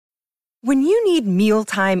When you need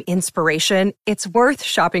mealtime inspiration, it's worth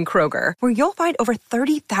shopping Kroger, where you'll find over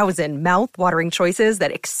 30,000 mouth-watering choices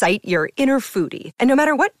that excite your inner foodie. And no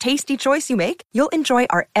matter what tasty choice you make, you'll enjoy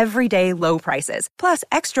our everyday low prices, plus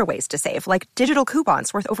extra ways to save, like digital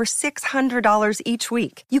coupons worth over $600 each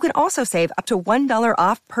week. You can also save up to $1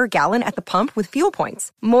 off per gallon at the pump with fuel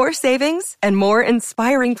points. More savings and more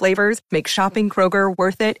inspiring flavors make shopping Kroger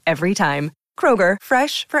worth it every time. Kroger,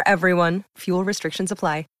 fresh for everyone. Fuel restrictions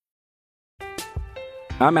apply.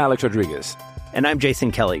 I'm Alex Rodriguez. And I'm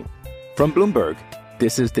Jason Kelly. From Bloomberg,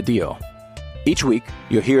 this is The Deal. Each week,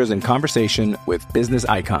 you'll hear us in conversation with business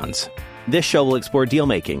icons. This show will explore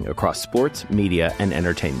deal-making across sports, media, and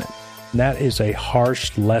entertainment. That is a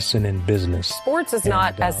harsh lesson in business. Sports is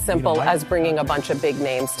not as simple as bringing a bunch of big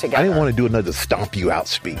names together. I didn't want to do another stomp you out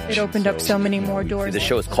speech. It opened up so many more doors. The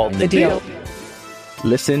show is called The Deal.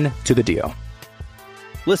 Listen to The Deal.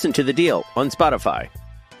 Listen to The Deal on Spotify.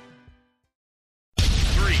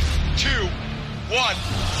 3, 2, 1.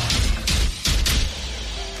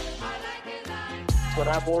 When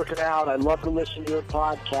I'm working out, I love to listen to your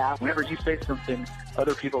podcast. Whenever you say something,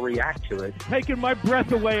 other people react to it. Taking my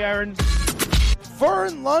breath away, Aaron.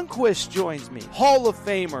 Vern Lundquist joins me. Hall of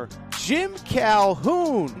Famer Jim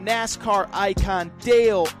Calhoun, NASCAR icon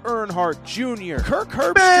Dale Earnhardt Jr. Kirk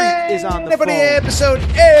Herbstreit is on the phone. Episode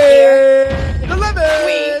 8,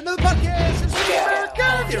 11 of the podcast.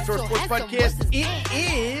 It's Sports Podcast. It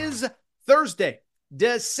is Thursday,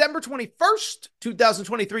 December 21st,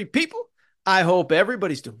 2023. People, I hope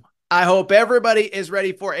everybody's doing well. I hope everybody is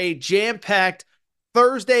ready for a jam-packed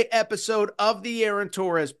Thursday episode of the Aaron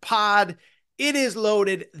Torres pod. It is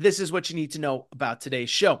loaded. This is what you need to know about today's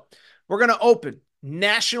show. We're going to open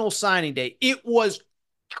National Signing Day. It was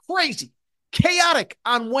crazy, chaotic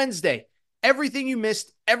on Wednesday. Everything you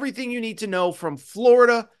missed, everything you need to know from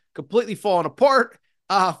Florida completely falling apart.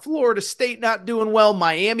 Florida State not doing well.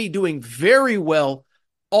 Miami doing very well.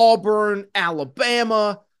 Auburn,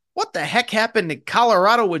 Alabama. What the heck happened in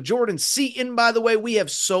Colorado with Jordan Seaton, by the way? We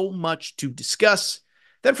have so much to discuss.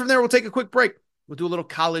 Then from there, we'll take a quick break. We'll do a little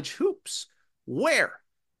college hoops. Where?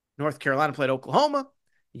 North Carolina played Oklahoma.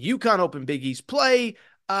 UConn opened Big East play.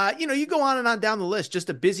 You go on and on down the list. Just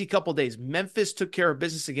a busy couple days. Memphis took care of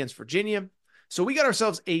business against Virginia. So we got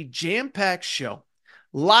ourselves a jam-packed show.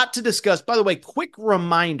 Lot to discuss. By the way, quick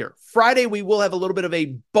reminder. Friday, we will have a little bit of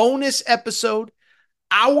a bonus episode.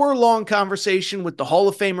 Hour-long conversation with the Hall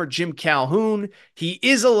of Famer Jim Calhoun. He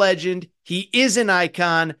is a legend. He is an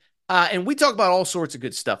icon. And we talk about all sorts of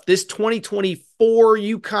good stuff. This 2024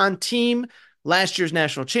 UConn team, last year's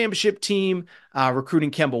national championship team,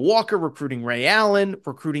 recruiting Kemba Walker, recruiting Ray Allen,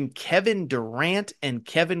 recruiting Kevin Durant and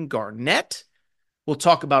Kevin Garnett. We'll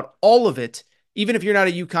talk about all of it. Even if you're not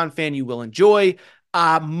a UConn fan, you will enjoy.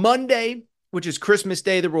 Monday, which is Christmas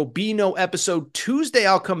Day, there will be no episode. Tuesday,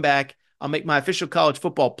 I'll come back. I'll make my official college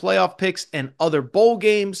football playoff picks and other bowl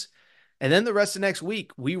games. And then the rest of next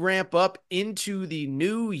week, we ramp up into the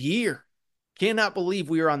new year. Cannot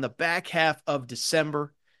believe we are on the back half of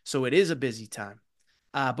December. So it is a busy time.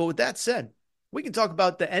 But with that said, we can talk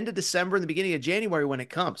about the end of December and the beginning of January when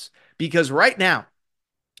it comes. Because right now,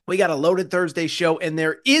 we got a loaded Thursday show and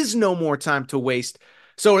there is no more time to waste.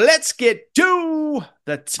 So let's get to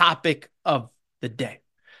the topic of the day.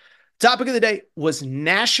 Topic of the day was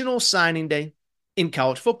National Signing Day in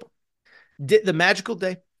college football. The magical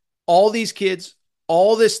day. All these kids,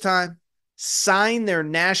 all this time, signed their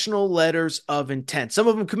national letters of intent. Some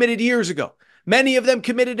of them committed years ago. Many of them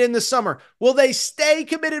committed in the summer. Will they stay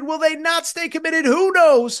committed? Will they not stay committed? Who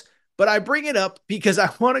knows? But I bring it up because I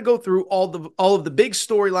want to go through all of the big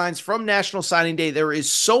storylines from National Signing Day. There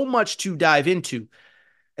is so much to dive into.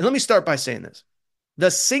 And let me start by saying this. The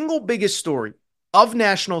single biggest story of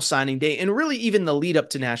National Signing Day, and really even the lead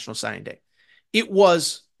up to National Signing Day, it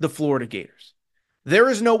was the Florida Gators. There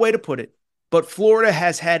is no way to put it, but Florida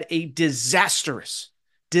has had a disastrous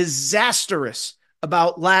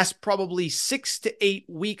about last probably 6 to 8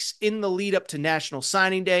 weeks in the lead up to National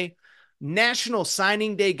Signing Day. National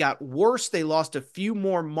Signing Day got worse. They lost a few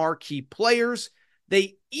more marquee players.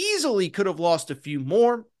 They easily could have lost a few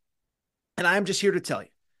more. And I'm just here to tell you,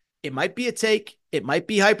 it might be a take, it might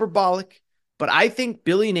be hyperbolic, but I think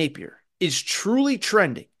Billy Napier is truly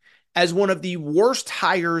trending as one of the worst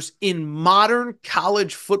hires in modern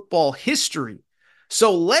college football history.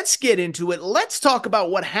 So let's get into it. Let's talk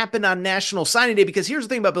about what happened on National Signing Day, because here's the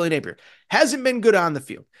thing about Billy Napier. Hasn't been good on the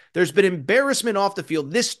field. There's been embarrassment off the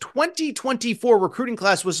field. This 2024 recruiting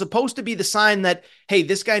class was supposed to be the sign that, hey,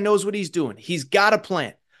 this guy knows what he's doing. He's got a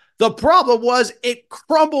plan. The problem was it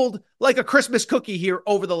crumbled like a Christmas cookie here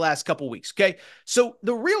over the last couple weeks, okay? So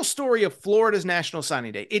the real story of Florida's National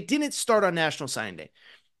Signing Day, it didn't start on National Signing Day.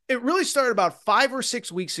 It really started about 5 or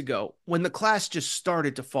 6 weeks ago when the class just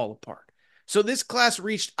started to fall apart. So this class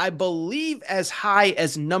reached, I believe, as high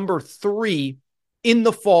as number 3 in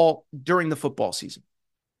the fall during the football season.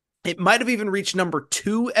 It might have even reached number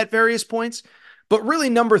 2 at various points, but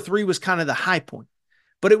really number 3 was kind of the high point.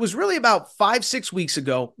 But it was really about 5-6 weeks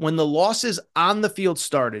ago when the losses on the field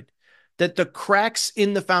started that the cracks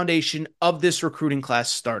in the foundation of this recruiting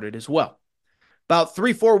class started as well. About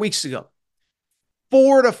 3-4 weeks ago,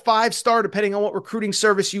 4 to 5 star, depending on what recruiting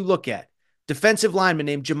service you look at, defensive lineman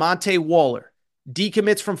named Jamonte Waller,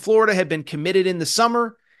 decommits from Florida, had been committed in the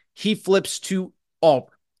summer. He flips to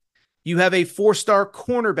Auburn. You have a 4-star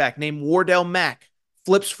cornerback named Wardell Mack,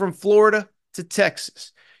 flips from Florida to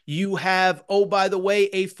Texas. You have, oh, by the way,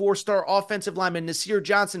 a 4-star offensive lineman, Nasir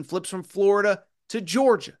Johnson, flips from Florida to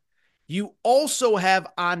Georgia. You also have,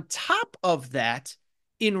 on top of that,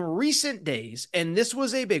 in recent days, and this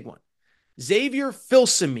was a big one, Xavier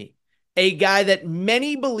Filsaime, a guy that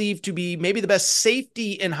many believe to be maybe the best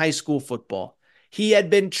safety in high school football. He had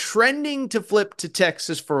been trending to flip to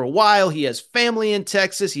Texas for a while. He has family in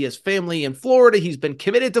Texas. He has family in Florida. He's been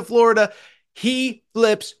committed to Florida. He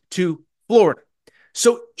flips to Florida.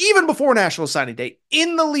 So even before National Signing Day,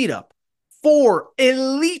 in the lead up, 4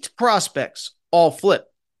 elite prospects all flip.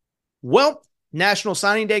 Well, National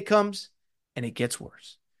Signing Day comes and it gets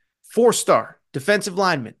worse. 4-star defensive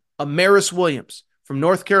lineman Amaris Williams from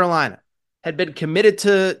North Carolina had been committed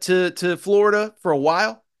to Florida for a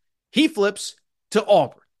while. He flips to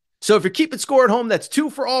Auburn. So if you're keeping score at home, that's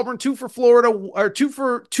 2 for Auburn, 2 for Florida, or 2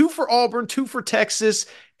 for Auburn, 2 for Texas,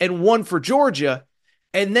 and 1 for Georgia.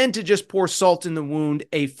 And then to just pour salt in the wound,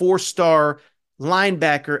 a 4-star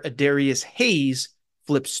linebacker, Adarius Hayes,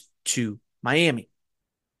 flips to Miami.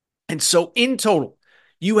 And so in total,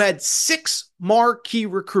 you had 6 marquee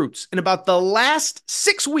recruits in about the last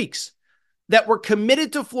 6 weeks that were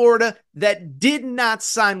committed to Florida that did not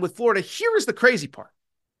sign with Florida. Here is the crazy part.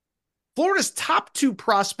 Florida's top 2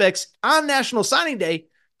 prospects on National Signing Day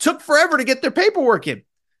took forever to get their paperwork in.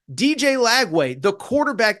 DJ Lagway, the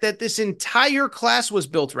quarterback that this entire class was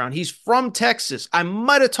built around. He's from Texas. I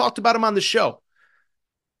might have talked about him on the show.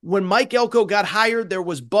 When Mike Elko got hired, there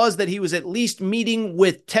was buzz that he was at least meeting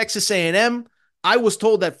with Texas A&M. I was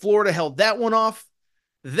told that Florida held that one off.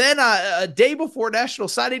 Then a day before National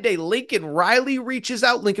Signing Day, Lincoln Riley reaches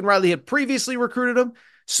out. Lincoln Riley had previously recruited him.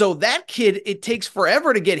 So that kid, it takes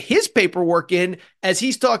forever to get his paperwork in as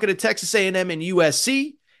he's talking to Texas A&M and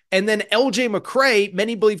USC. And then LJ McCray,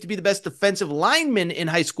 many believe to be the best defensive lineman in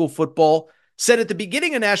high school football, said at the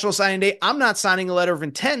beginning of National Signing Day, I'm not signing a letter of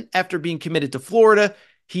intent after being committed to Florida.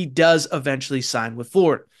 He does eventually sign with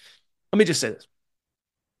Florida. Let me just say this.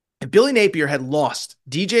 If Billy Napier had lost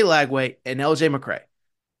DJ Lagway and LJ McCray,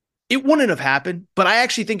 it wouldn't have happened, but I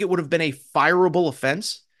actually think it would have been a fireable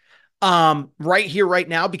offense right here, right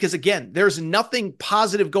now, because again, there's nothing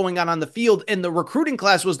positive going on the field. And the recruiting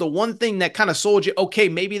class was the one thing that kind of sold you, okay,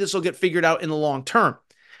 maybe this will get figured out in the long term.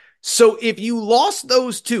 So if you lost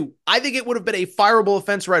those 2, I think it would have been a fireable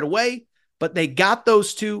offense right away, but they got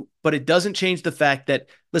those 2, but it doesn't change the fact that,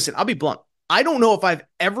 listen, I'll be blunt. I don't know if I've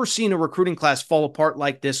ever seen a recruiting class fall apart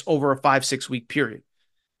like this over a 5-6 week period.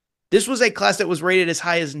 This was a class that was rated as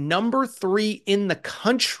high as number 3 in the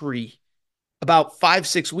country about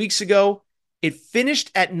 5-6 weeks ago. It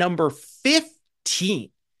finished at number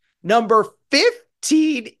 15. Number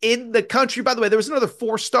 15 in the country. By the way, there was another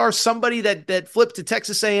 4-star, somebody that flipped to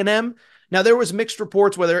Texas A&M. Now, there was mixed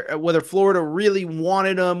reports whether Florida really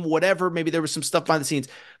wanted him, whatever. Maybe there was some stuff behind the scenes.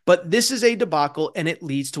 But this is a debacle, and it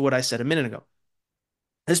leads to what I said a minute ago.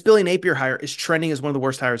 This Billy Napier hire is trending as one of the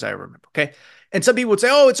worst hires I ever remember, okay? And some people would say,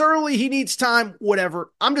 oh, it's early, he needs time,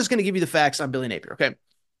 whatever. I'm just going to give you the facts on Billy Napier, okay?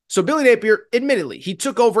 So Billy Napier, admittedly, he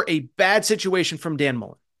took over a bad situation from Dan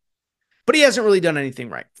Mullen, but he hasn't really done anything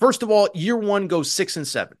right. First of all, year 1 goes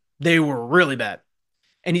 6-7. They were really bad.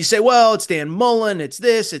 And you say, well, it's Dan Mullen, it's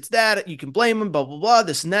this, it's that, you can blame him, blah, blah, blah,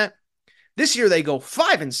 this and that. This year they go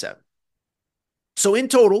 5-7. So in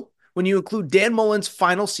total, when you include Dan Mullen's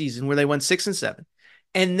final season where they went 6-7,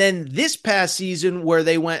 and then this past season where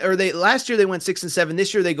last year they went 6-7,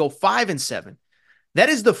 this year they go 5-7. That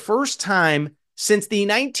is the first time since the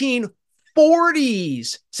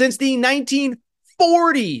 1940s,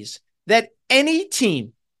 that any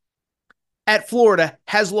team at Florida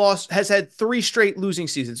has had 3 straight losing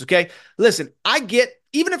seasons, okay? Listen, I get,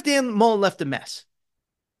 even if Dan Mullen left a mess,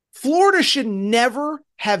 Florida should never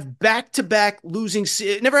have back-to-back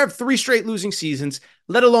never have 3 straight losing seasons.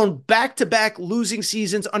 let alone back-to-back losing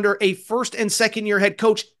seasons under a first and second year head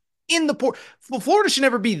coach in the portal. Florida should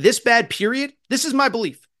never be this bad, period. This is my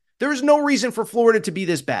belief. There is no reason for Florida to be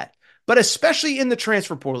this bad, but especially in the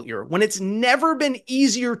transfer portal era, when it's never been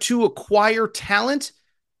easier to acquire talent,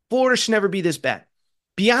 Florida should never be this bad.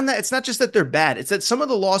 Beyond that, it's not just that they're bad. It's that some of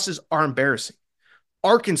the losses are embarrassing.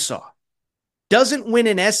 Arkansas doesn't win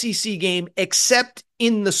an SEC game except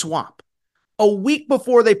in the Swamp. A week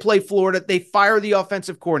before they play Florida, they fire the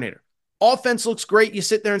offensive coordinator. Offense looks great. You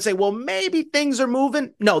sit there and say, well, maybe things are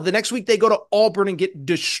moving. No, the next week they go to Auburn and get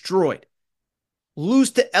destroyed.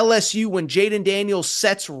 Lose to LSU when Jaden Daniels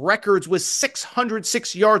sets records with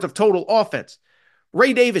 606 yards of total offense.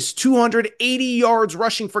 Ray Davis, 280 yards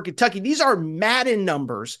rushing for Kentucky. These are Madden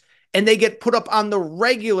numbers, and they get put up on the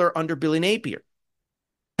regular under Billy Napier.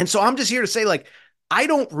 And so I'm just here to say, like, I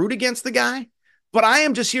don't root against the guy, but I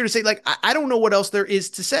am just here to say, like, I don't know what else there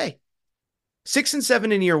is to say.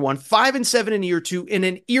 6-7 in year one, 5-7 in year two, in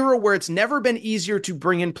an era where it's never been easier to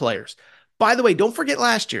bring in players. By the way, don't forget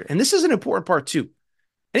last year, and this is an important part too.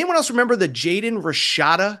 Anyone else remember the Jaden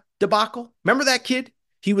Rashada debacle? Remember that kid?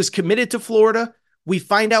 He was committed to Florida. We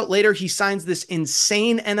find out later he signs this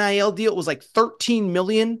insane NIL deal. It was like $13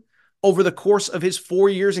 million over the course of his 4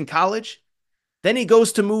 years in college. Then he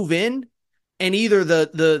goes to move in, and either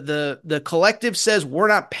the collective says we're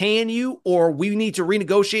not paying you, or we need to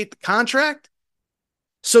renegotiate the contract.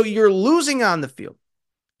 So you're losing on the field.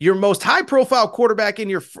 Your most high-profile quarterback in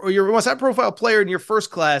your most high-profile player in your first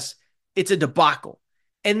class, it's a debacle.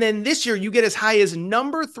 And then this year you get as high as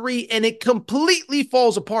number 3, and it completely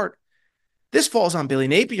falls apart. This falls on Billy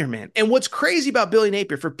Napier, man. And what's crazy about Billy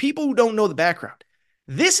Napier, for people who don't know the background,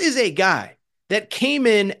 this is a guy that came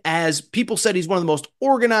in as people said he's one of the most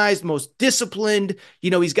organized, most disciplined. You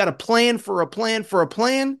know, he's got a plan for a plan for a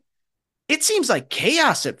plan. It seems like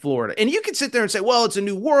chaos at Florida. And you can sit there and say, well, it's a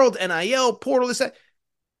new world, NIL, portal, this, that.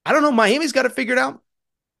 I don't know. Miami's got it figured out.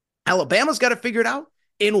 Alabama's got it figured out.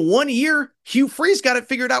 In 1 year, Hugh Freeze got it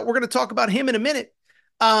figured out. We're going to talk about him in a minute.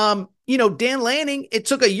 You know, Dan Lanning, it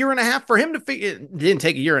took a year and a half for him to figure it. It didn't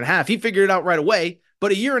take a year and a half. He figured it out right away.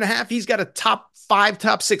 But a year and a half, he's got a top 5,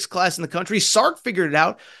 top 6 class in the country. Sark figured it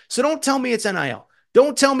out. So don't tell me it's NIL.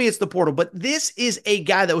 Don't tell me it's the portal. But this is a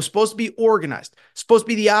guy that was supposed to be organized, supposed to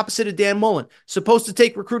be the opposite of Dan Mullen, supposed to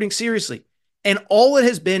take recruiting seriously. And all it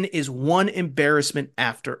has been is one embarrassment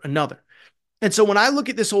after another. And so when I look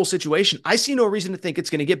at this whole situation, I see no reason to think it's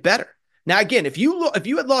going to get better. Now, again, if you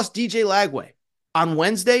had lost DJ Lagway on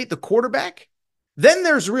Wednesday, the quarterback, then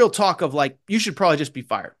there's real talk of like, you should probably just be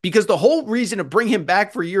fired, because the whole reason to bring him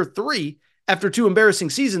back for year 3 after 2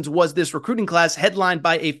 embarrassing seasons was this recruiting class headlined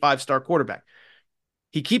by a 5-star quarterback.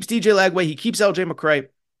 He keeps DJ Lagway. He keeps LJ McCray,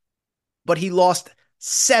 but he lost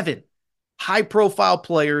 7 high-profile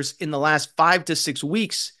players in the last 5 to 6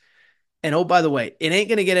 weeks. And oh, by the way, it ain't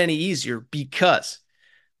going to get any easier, because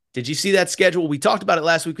did you see that schedule? We talked about it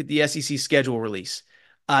last week with the SEC schedule release.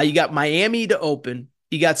 You got Miami to open.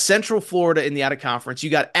 You got Central Florida in the out-of-conference. You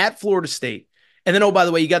got at Florida State. And then, oh, by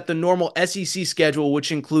the way, you got the normal SEC schedule,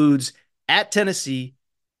 which includes at Tennessee,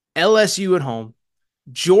 LSU at home,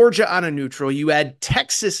 Georgia on a neutral. You add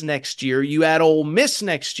Texas next year. You add Ole Miss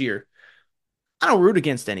next year. I don't root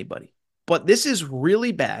against anybody, but this is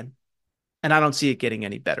really bad, and I don't see it getting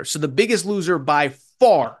any better. So the biggest loser by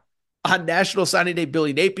far on National Signing Day,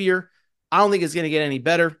 Billy Napier. I don't think it's going to get any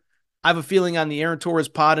better. I have a feeling on the Aaron Torres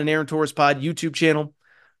Pod and Aaron Torres Pod YouTube channel,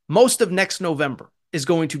 most of next November is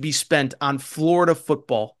going to be spent on Florida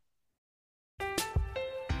football.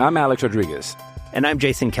 I'm Alex Rodriguez. And I'm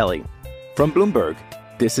Jason Kelly. From Bloomberg,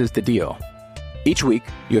 this is The Deal. Each week,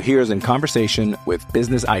 you'll hear us in conversation with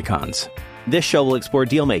business icons. This show will explore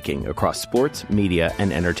deal-making across sports, media,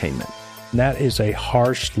 and entertainment. That is a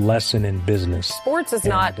harsh lesson in business. Sports is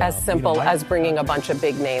not as simple as bringing a bunch of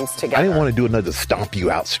big names together. I didn't want to do another stomp you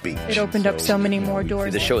out speech. It opened up so many more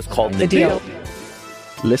doors. The show is called The Deal.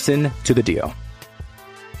 Listen to The Deal.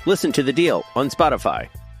 Listen to The Deal on Spotify.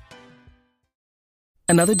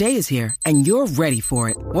 Another day is here, and you're ready for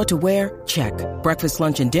it. What to wear? Check. Breakfast,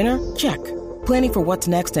 lunch, and dinner? Check. Planning for what's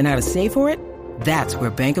next and how to save for it? That's where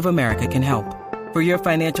Bank of America can help. For your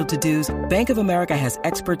financial to-dos, Bank of America has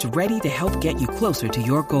experts ready to help get you closer to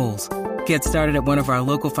your goals. Get started at one of our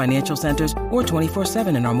local financial centers or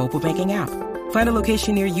 24/7 in our mobile banking app. Find a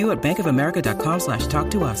location near you at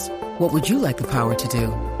bankofamerica.com/talktous. What would you like the power to do?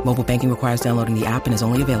 Mobile banking requires downloading the app and is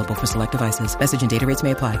only available for select devices. Message and data rates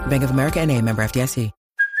may apply. Bank of America NA, member FDIC.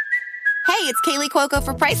 Hey, it's Kaylee Cuoco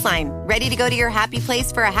for Priceline. Ready to go to your happy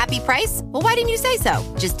place for a happy price? Well, why didn't you say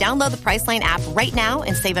so? Just download the Priceline app right now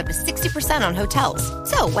and save up to 60% on hotels.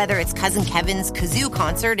 So whether it's Cousin Kevin's Kazoo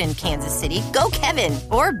Concert in Kansas City, go Kevin,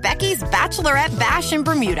 or Becky's Bachelorette Bash in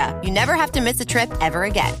Bermuda, you never have to miss a trip ever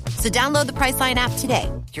again. So download the Priceline app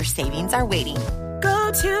today. Your savings are waiting.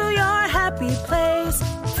 Go to your happy place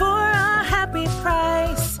for a happy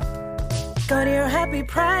price. Go to your happy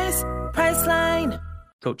price, Priceline.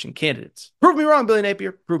 Coaching candidates. Prove me wrong, Billy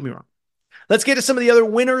Napier. Prove me wrong. Let's get to some of the other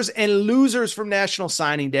winners and losers from National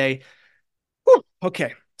Signing Day. Whew.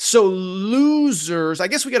 Okay, so losers. I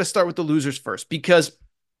guess we got to start with the losers first, because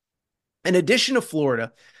in addition to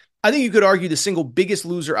Florida, I think you could argue the single biggest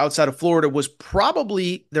loser outside of Florida was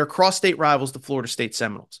probably their cross-state rivals, the Florida State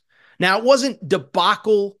Seminoles. Now, it wasn't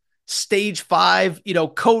debacle, stage 5,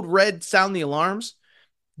 code red, sound the alarms,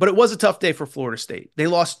 but it was a tough day for Florida State. They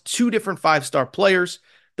lost 2 different 5-star players.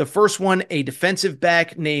 The first one, a defensive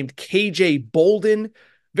back named KJ Bolden.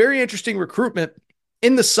 Very interesting recruitment.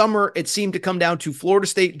 In the summer, it seemed to come down to Florida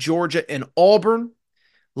State, Georgia, and Auburn.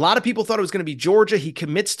 A lot of people thought it was going to be Georgia. He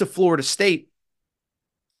commits to Florida State.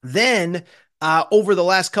 Then, over the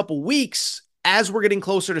last couple weeks, as we're getting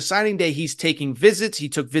closer to signing day, he's taking visits. He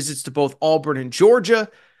took visits to both Auburn and Georgia.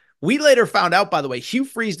 We later found out, by the way, Hugh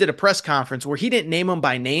Freeze did a press conference where he didn't name him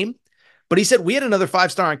by name, but he said we had another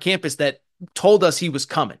 5-star on campus that told us he was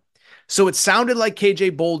coming. So it sounded like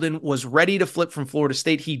KJ Bolden was ready to flip from Florida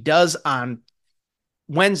State. He does on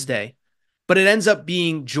Wednesday, but it ends up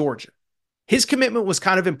being Georgia. His commitment was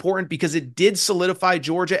kind of important because it did solidify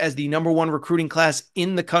Georgia as the number 1 recruiting class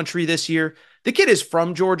in the country this year. The kid is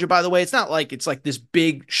from Georgia, by the way. It's not like it's like this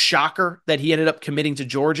big shocker that he ended up committing to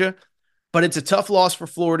Georgia, but it's a tough loss for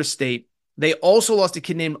Florida State. They also lost a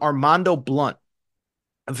kid named Armando Blunt.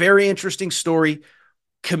 A very interesting story.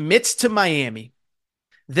 Commits to Miami,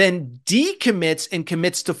 then decommits and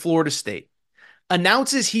commits to Florida State.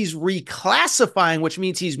 Announces he's reclassifying, which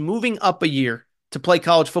means he's moving up a year to play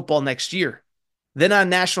college football next year. Then on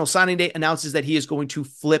National Signing Day, announces that he is going to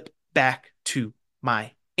flip back to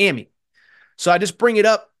Miami. So I just bring it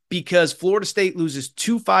up because Florida State loses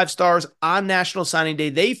 2 5-stars on National Signing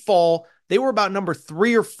Day. They were about number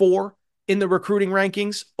 3 or 4 in the recruiting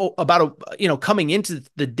rankings. Coming into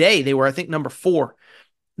the day, they were, I think, number 4.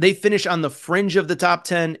 They finish on the fringe of the top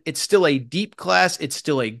 10. It's still a deep class. It's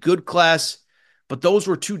still a good class. But those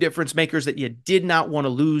were 2 difference makers that you did not want to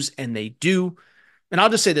lose, and they do. And I'll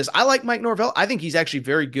just say this. I like Mike Norvell. I think he's actually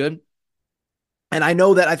very good. And I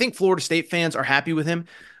know that I think Florida State fans are happy with him.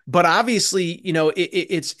 But obviously,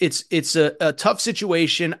 it's a tough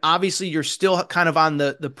situation. Obviously, you're still kind of on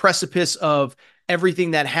the precipice of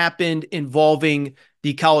everything that happened involving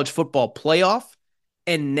the college football playoff.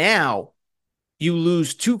 And now you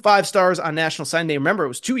lose 2 5-stars on National Signing Day. Remember, it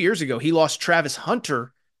was 2 years ago. He lost Travis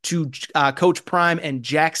Hunter to Coach Prime and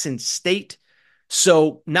Jackson State.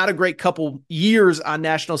 So not a great couple years on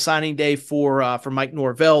National Signing Day for Mike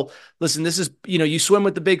Norvell. Listen, this is, you swim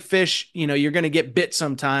with the big fish, you're going to get bit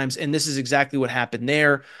sometimes. And this is exactly what happened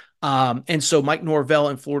there. And so Mike Norvell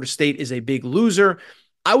and Florida State is a big loser.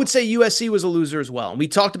 I would say USC was a loser as well. And we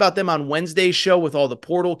talked about them on Wednesday's show with all the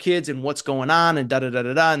portal kids and what's going on and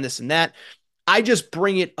da-da-da-da-da and this and that. I just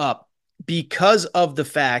bring it up because of the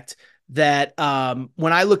fact that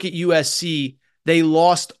when I look at USC, they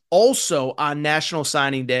lost also on National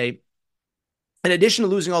Signing Day. In addition to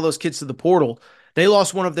losing all those kids to the portal, they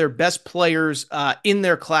lost one of their best players in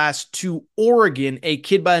their class to Oregon, a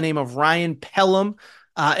kid by the name of Ryan Pelham,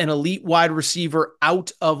 an elite wide receiver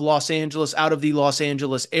out of the Los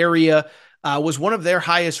Angeles area, was one of their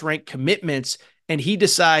highest ranked commitments. And he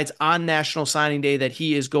decides on National Signing Day that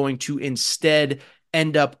he is going to instead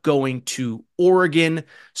end up going to Oregon.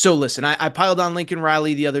 So listen, I piled on Lincoln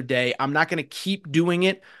Riley the other day. I'm not going to keep doing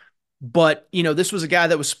it, but this was a guy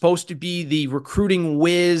that was supposed to be the recruiting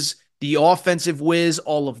whiz, the offensive whiz,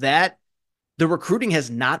 all of that. The recruiting has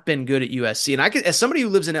not been good at USC. And as somebody who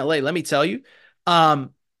lives in LA, let me tell you,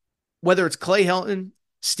 whether it's Clay Helton,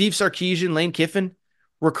 Steve Sarkisian, Lane Kiffin,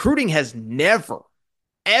 recruiting has never,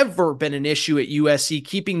 ever been an issue at USC,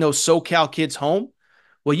 keeping those SoCal kids home.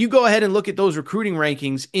 Well, you go ahead and look at those recruiting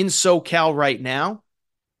rankings in SoCal right now.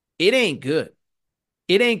 It ain't good.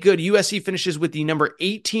 It ain't good. USC finishes with the number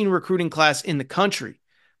 18 recruiting class in the country.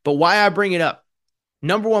 But why I bring it up,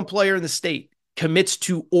 number 1 player in the state commits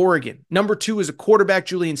to Oregon. Number 2 is a quarterback,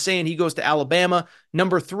 Julian Sayin. He goes to Alabama.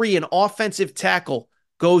 Number 3, an offensive tackle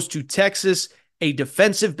goes to Texas. A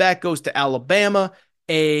defensive back goes to Alabama.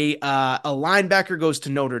 A linebacker goes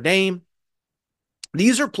to Notre Dame.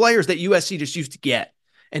 These are players that USC just used to get.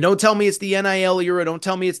 And don't tell me it's the NIL era. Don't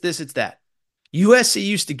tell me it's this, it's that. USC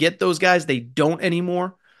used to get those guys. They don't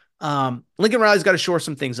anymore. Lincoln Riley's got to shore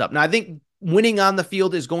some things up. Now, I think winning on the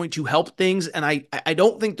field is going to help things, and I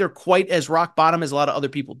don't think they're quite as rock bottom as a lot of other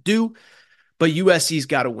people do, but USC's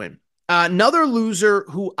got to win. Another loser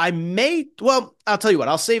who I'll tell you what,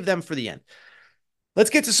 I'll save them for the end. Let's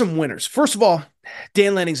get to some winners. First of all,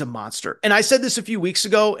 Dan Lanning's a monster. And I said this a few weeks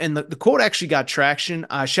ago, and the quote actually got traction.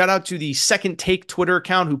 Shout out to the Second Take Twitter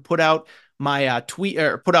account who put out my tweet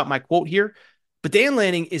or put out my quote here. But Dan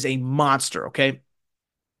Lanning is a monster, okay?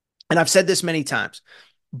 And I've said this many times.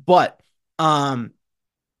 But I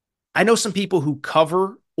know some people who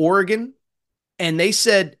cover Oregon, and they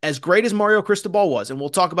said, as great as Mario Cristobal was, and we'll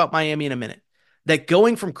talk about Miami in a minute, that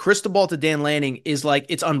going from Cristobal to Dan Lanning is like,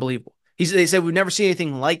 it's unbelievable. They said, we've never seen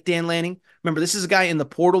anything like Dan Lanning. Remember, this is a guy in the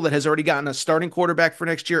portal that has already gotten a starting quarterback for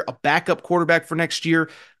next year, a backup quarterback for next year,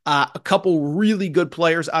 a couple really good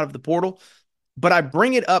players out of the portal. But I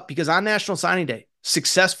bring it up because on National Signing Day,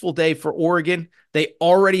 successful day for Oregon. They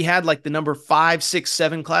already had like the number 5, 6,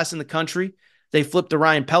 7 class in the country. They flipped the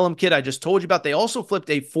Ryan Pelham kid I just told you about. They also flipped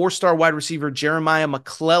a 4-star wide receiver, Jeremiah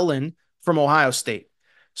McClellan from Ohio State.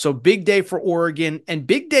 So big day for Oregon, and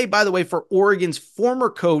big day, by the way, for Oregon's former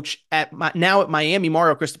coach now at Miami,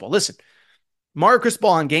 Mario Cristobal. Listen, Mario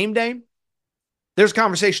Cristobal on game day, there's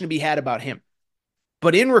conversation to be had about him.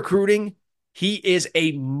 But in recruiting, he is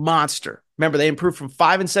a monster. Remember, they improved from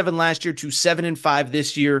 5-7 last year to 7-5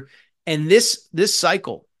 this year. And this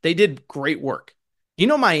cycle, they did great work. You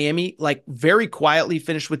know, Miami, like very quietly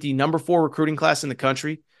finished with the number 4 recruiting class in the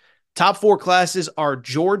country. Top 4 classes are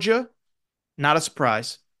Georgia, not a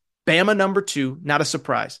surprise. Bama number 2, not a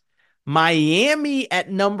surprise. Miami at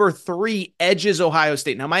number 3 edges Ohio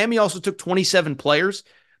State. Now, Miami also took 27 players,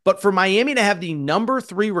 but for Miami to have the number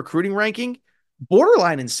 3 recruiting ranking,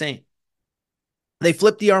 borderline insane. They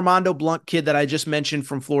flipped the Armando Blunt kid that I just mentioned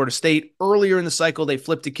from Florida State. Earlier in the cycle, they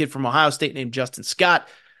flipped a kid from Ohio State named Justin Scott.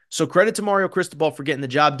 So credit to Mario Cristobal for getting the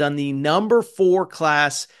job done. The number 4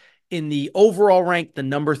 class in the overall rank, the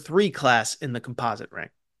number 3 class in the composite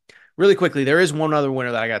rank. Really quickly, there is one other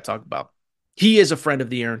winner that I got to talk about. He is a friend of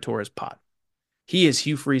the Aaron Torres pod. He is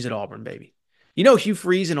Hugh Freeze at Auburn, baby. You know, Hugh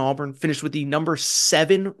Freeze in Auburn finished with the number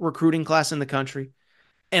 7 recruiting class in the country.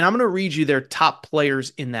 And I'm going to read you their top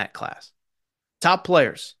players in that class. Top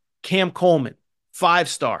players, Cam Coleman,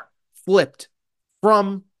 5-star, flipped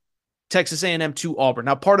from Texas A&M to Auburn.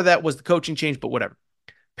 Now, part of that was the coaching change, but whatever.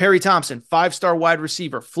 Perry Thompson, 5-star wide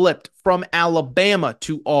receiver, flipped from Alabama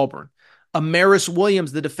to Auburn. Amaris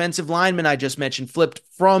Williams, the defensive lineman I just mentioned, flipped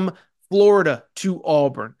from Florida to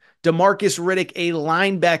Auburn. DeMarcus Riddick, a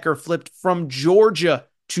linebacker, flipped from Georgia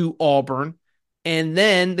to Auburn. And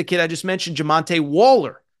then the kid I just mentioned, Jamonte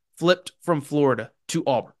Waller, flipped from Florida to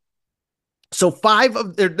Auburn. So 5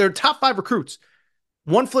 of their top 5 recruits,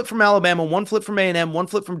 1 flip from Alabama, 1 flip from A&M, 1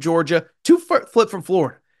 flip from Georgia, 2 flip from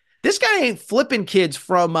Florida. This guy ain't flipping kids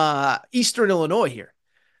from Eastern Illinois here.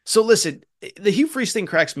 So listen, the Hugh Freeze thing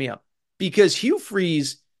cracks me up because Hugh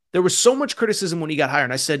Freeze, there was so much criticism when he got hired.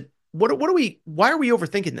 And I said, why are we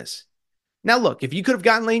overthinking this? Now look, if you could have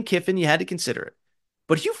gotten Lane Kiffin, you had to consider it.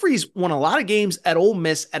 But Hugh Freeze won a lot of games at Ole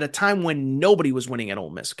Miss at a time when nobody was winning at Ole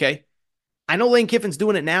Miss, okay? I know Lane Kiffin's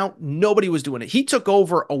doing it now. Nobody was doing it. He took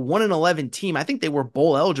over a 1-11 team. I think they were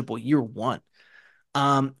bowl eligible year 1.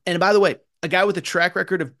 And by the way, a guy with a track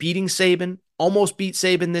record of beating Saban, almost beat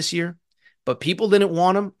Saban this year, but people didn't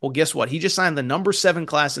want him. Well, guess what? He just signed the number 7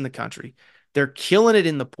 class in the country. They're killing it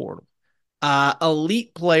in the portal.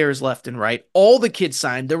 Elite players left and right. All the kids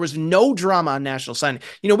signed. There was no drama on national signing.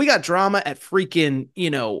 You know, we got drama at freaking,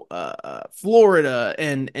 Florida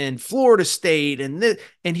and Florida State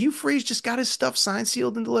and Hugh Freeze just got his stuff signed,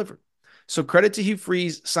 sealed, and delivered. So credit to Hugh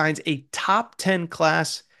Freeze, signs a top 10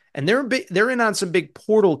 class, and they're in on some big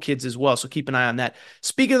portal kids as well. So keep an eye on that.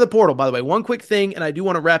 Speaking of the portal, by the way, one quick thing, and I do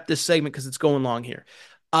want to wrap this segment because it's going long here.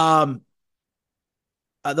 The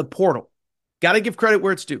portal, got to give credit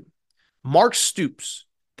where it's due. Mark Stoops,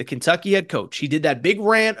 the Kentucky head coach, he did that big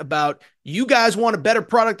rant about you guys want a better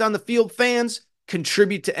product on the field, fans,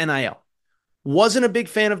 contribute to NIL. Wasn't a big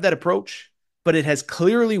fan of that approach, but it has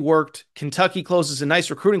clearly worked. Kentucky closes a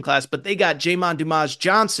nice recruiting class, but they got Jamon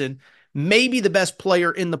Dumas-Johnson, maybe the best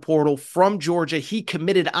player in the portal from Georgia. He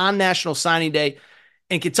committed on National Signing Day,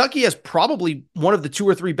 and Kentucky has probably one of the 2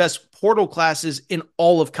 or 3 best portal classes in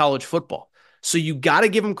all of college football. So you got to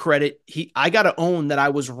give him credit. I got to own that I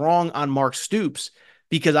was wrong on Mark Stoops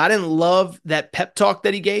because I didn't love that pep talk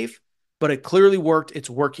that he gave, but it clearly worked. It's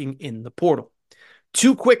working in the portal.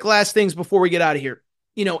 2 quick last things before we get out of here.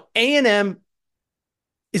 You know, A&M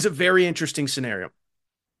is a very interesting scenario.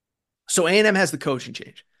 So A&M has the coaching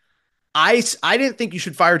change. I didn't think you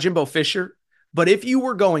should fire Jimbo Fisher. But if you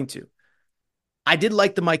were going to, I did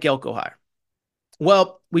like the Mike Elko hire.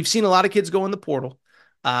 Well, we've seen a lot of kids go in the portal.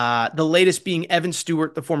 The latest being Evan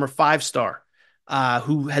Stewart, the former 5-star,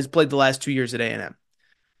 who has played the last 2 years at A&M.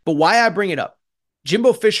 But why I bring it up,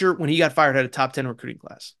 Jimbo Fisher, when he got fired, had a top 10 recruiting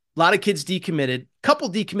class. A lot of kids decommitted. A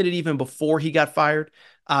couple decommitted even before he got fired.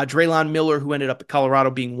 Draylon Miller, who ended up at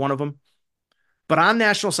Colorado, being one of them. But on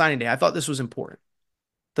National Signing Day, I thought this was important.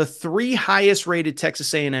 The 3 highest rated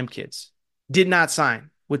Texas A&M kids did not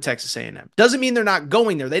sign with Texas A&M. Doesn't mean they're not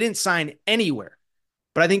going there. They didn't sign anywhere.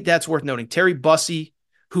 But I think that's worth noting. Terry Bussey,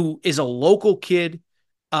 who is a local kid,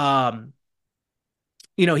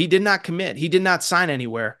 he did not commit. He did not sign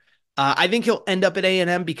anywhere. I think he'll end up at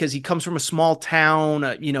A&M because he comes from a small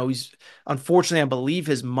town. He's unfortunately, I believe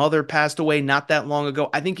his mother passed away not that long ago.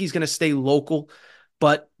 I think he's going to stay local,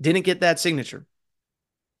 but didn't get that signature.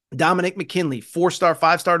 Dominic McKinley, 4-star,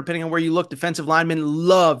 5-star, depending on where you look, defensive lineman,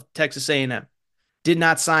 loved Texas A&M. Did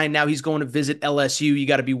not sign. Now he's going to visit LSU. You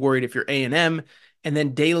got to be worried if you're A&M. And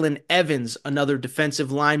then Dalen Evans, another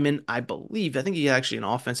defensive lineman, I think he's actually an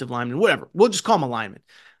offensive lineman, whatever. We'll just call him a lineman.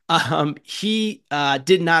 He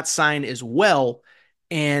did not sign as well.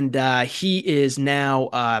 And he is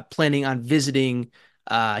now planning on visiting.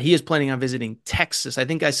 He is planning on visiting Texas. I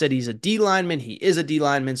think I said he's a D lineman. He is a D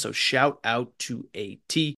lineman. So shout out to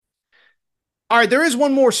AT. All right, there is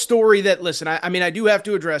one more story that, listen, I do have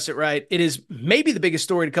to address it, right? It is maybe the biggest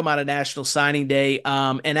story to come out of National Signing Day.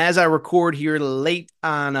 And as I record here late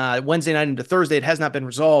on Wednesday night into Thursday, it has not been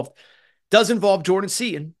resolved. Does involve Jordan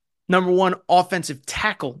Seaton, number 1 offensive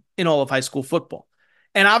tackle in all of high school football.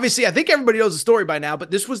 And obviously, I think everybody knows the story by now, but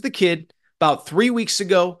this was the kid about 3 weeks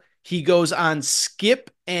ago. He goes on Skip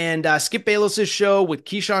Bayless's show with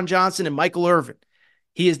Keyshawn Johnson and Michael Irvin.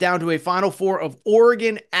 He is down to a Final Four of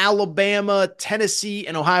Oregon, Alabama, Tennessee,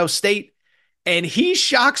 and Ohio State. And he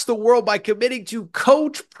shocks the world by committing to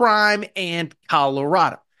Coach Prime and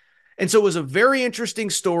Colorado. And so it was a very interesting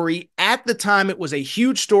story. At the time, it was a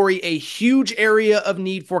huge story, a huge area of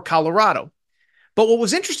need for Colorado. But what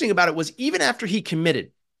was interesting about it was even after he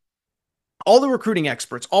committed, all the recruiting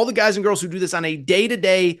experts, all the guys and girls who do this on a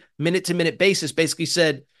day-to-day, minute-to-minute basis basically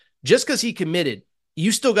said, just because he committed,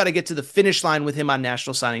 you still got to get to the finish line with him on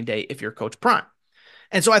National Signing Day if you're Coach Prime.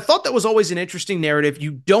 And so I thought that was always an interesting narrative.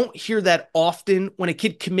 You don't hear that often when a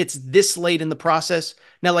kid commits this late in the process.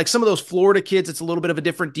 Now, like some of those Florida kids, it's a little bit of a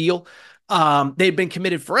different deal. They've been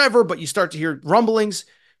committed forever, but you start to hear rumblings.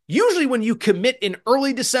 Usually when you commit in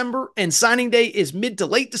early December and signing day is mid to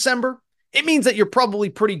late December, it means that you're probably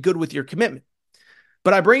pretty good with your commitment.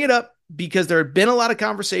 But I bring it up because there had been a lot of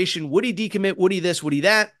conversation. Would he decommit? Would he this? Would he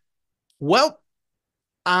that? Well,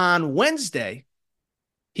 on Wednesday,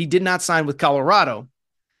 he did not sign with Colorado.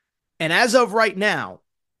 And as of right now,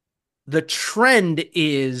 the trend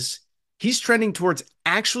is he's trending towards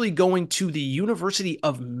actually going to the University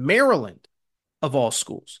of Maryland, of all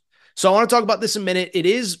schools. So I want to talk about this in a minute. It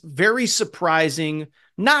is very surprising,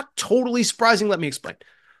 not totally surprising. Let me explain.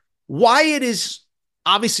 Why it is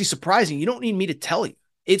obviously surprising, you don't need me to tell you.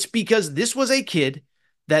 It's because this was a kid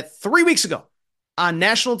that 3 weeks ago on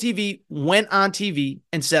national TV went on TV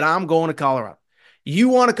and said, I'm going to Colorado.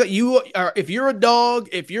 If you're a dog,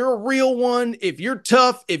 if you're a real one, if you're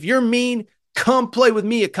tough, if you're mean, come play with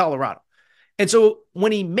me at Colorado. And so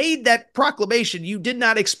when he made that proclamation, you did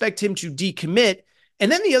not expect him to decommit.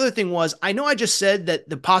 And then the other thing was, I know I just said that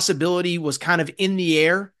the possibility was kind of in the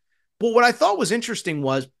air, but what I thought was interesting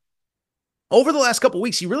was over the last couple of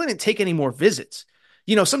weeks, he really didn't take any more visits.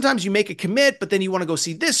 Sometimes you make a commit, but then you want to go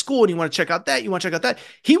see this school and you want to check out that, you want to check out that.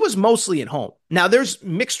 He was mostly at home. Now, there's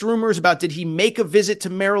mixed rumors about did he make a visit to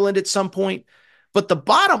Maryland at some point, but the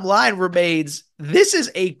bottom line remains, this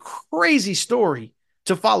is a crazy story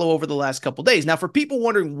to follow over the last couple of days. Now, for people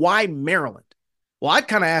wondering why Maryland, well, I'd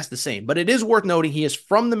kind of ask the same, but it is worth noting he is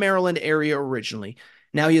from the Maryland area originally.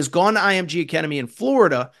 Now, he has gone to IMG Academy in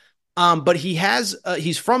Florida, but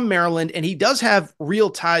he's from Maryland, and he does have real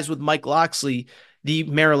ties with Mike Locksley, the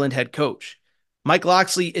Maryland head coach. Mike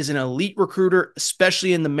Locksley is an elite recruiter,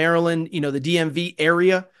 especially in the Maryland, the DMV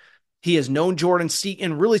area. He has known Jordan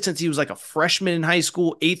Seaton really since he was like a freshman in high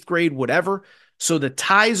school, 8th grade, whatever. So the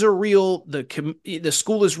ties are real. The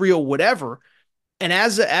school is real, whatever. And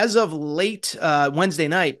as of late Wednesday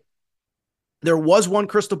night, there was one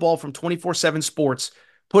crystal ball from 24/7 Sports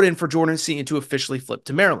put in for Jordan Seaton to officially flip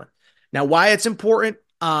to Maryland. Now, why it's important,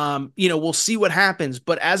 we'll see what happens.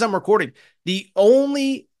 But as I'm recording, the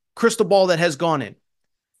only crystal ball that has gone in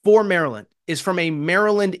for Maryland is from a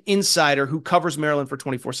Maryland insider who covers Maryland for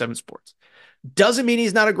 24/7 Sports. Doesn't mean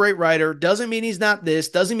he's not a great writer. Doesn't mean he's not this.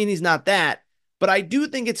 Doesn't mean he's not that. But I do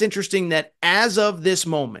think it's interesting that as of this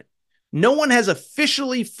moment, No one has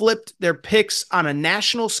officially flipped their picks on a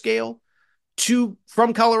national scale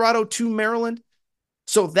from Colorado to Maryland.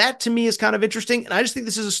 So that to me is kind of interesting. And I just think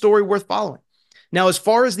this is a story worth following. Now, as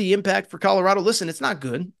far as the impact for Colorado, listen, it's not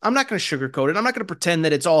good. I'm not going to sugarcoat it. I'm not going to pretend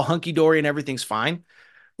that it's all hunky-dory and everything's fine.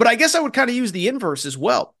 But I guess I would kind of use the inverse as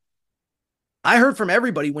well. I heard from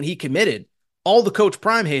everybody when he committed, all the Coach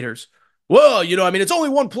Prime haters, well, it's only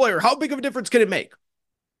one player. How big of a difference can it make?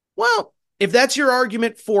 Well, if that's your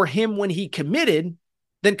argument for him when he committed,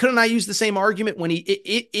 then couldn't I use the same argument when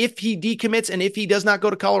if he decommits and if he does not go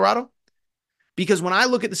to Colorado? Because when I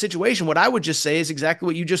look at the situation, what I would just say is exactly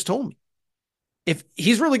what you just told me. If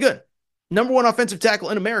he's really good, number one offensive tackle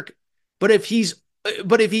in America, but if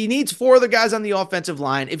he needs four other guys on the offensive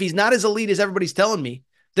line, if he's not as elite as everybody's telling me,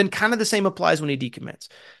 then kind of the same applies when he decommits.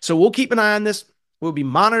 So we'll keep an eye on this. We'll be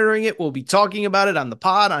monitoring it. We'll be talking about it on the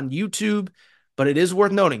pod, on YouTube. But it is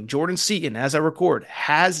worth noting, Jordan Seaton, as I record,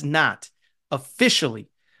 has not officially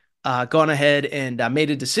gone ahead and made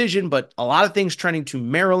a decision, but a lot of things trending to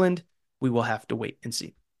Maryland. We will have to wait and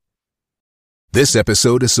see. This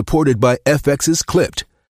episode is supported by FX's Clipped,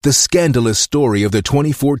 the scandalous story of the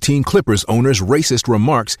 2014 Clippers owner's racist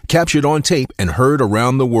remarks captured on tape and heard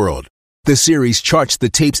around the world. The series charts the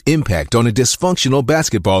tape's impact on a dysfunctional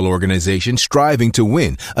basketball organization striving to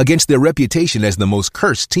win against their reputation as the most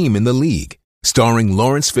cursed team in the league. Starring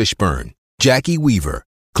Lawrence Fishburne, Jackie Weaver,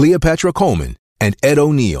 Cleopatra Coleman, and Ed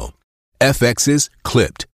O'Neill. FX's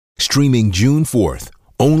Clipped, streaming June 4th,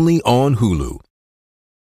 only on Hulu.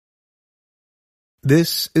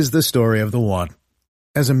 This is the story of the one.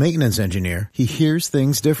 As a maintenance engineer, he hears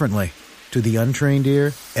things differently. To the untrained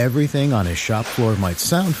ear, everything on his shop floor might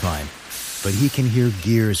sound fine, but he can hear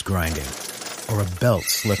gears grinding or a belt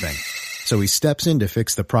slipping. So he steps in to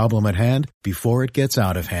fix the problem at hand before it gets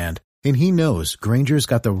out of hand. And he knows Grainger's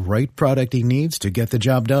got the right product he needs to get the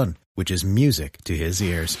job done, which is music to his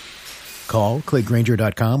ears. Call, click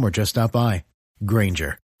Grainger.com, or just stop by.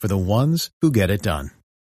 Grainger, for the ones who get it done.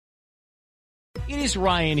 It is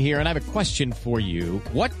Ryan here, and I have a question for you.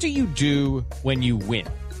 What do you do when you win?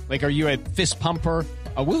 Like, are you a fist pumper,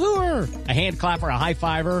 a woohooer, a hand clapper, a high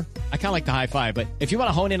fiver? I kind of like the high five, but if you want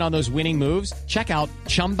to hone in on those winning moves, check out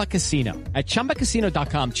Chumba Casino. At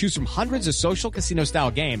ChumbaCasino.com, choose from hundreds of social casino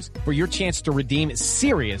style games for your chance to redeem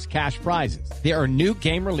serious cash prizes. There are new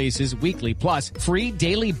game releases weekly, plus free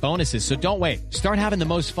daily bonuses. So don't wait. Start having the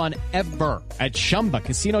most fun ever at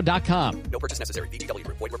ChumbaCasino.com. No purchase necessary. VGW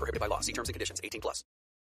Group. Void where prohibited by law. See terms and conditions. 18+.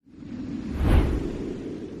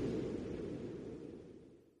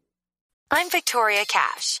 I'm Victoria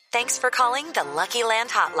Cash. Thanks for calling the Lucky Land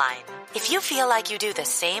Hotline. If you feel like you do the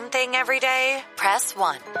same thing every day, press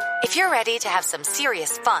 1. If you're ready to have some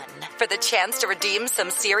serious fun for the chance to redeem some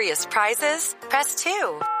serious prizes, press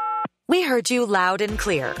 2. We heard you loud and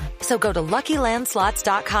clear. So go to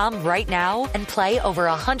LuckyLandSlots.com right now and play over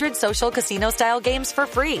 100 social casino-style games for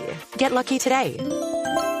free. Get lucky today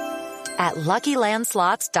at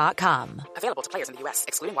LuckyLandSlots.com. Available to players in the U.S.,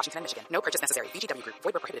 excluding Washington and Michigan. No purchase necessary. VGW Group.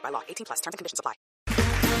 Void where prohibited by law. 18+. Terms and conditions apply.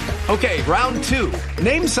 Okay, round 2.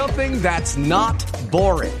 Name something that's not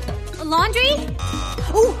boring. A laundry?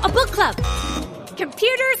 Ooh, a book club.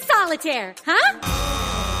 Computer solitaire, huh?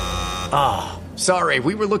 Ah, oh, sorry.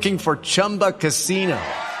 We were looking for Chumba Casino.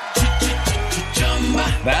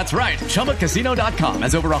 That's right. ChumbaCasino.com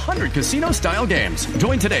has over 100 casino-style games.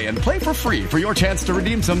 Join today and play for free for your chance to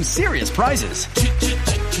redeem some serious prizes.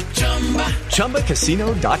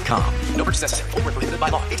 ChumbaCasino.com. No purchase necessary. Void where prohibited by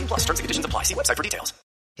law. 18+. Terms and conditions apply. See website for details.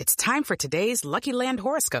 It's time for today's Lucky Land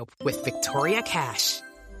horoscope with Victoria Cash.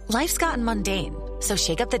 Life's gotten mundane, so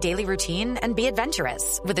shake up the daily routine and be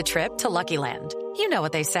adventurous with a trip to Lucky Land. You know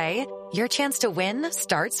what they say. Your chance to win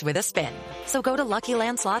starts with a spin. So go to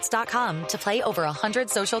LuckyLandSlots.com to play over 100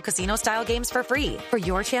 social casino-style games for free for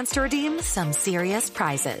your chance to redeem some serious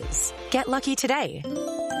prizes. Get lucky today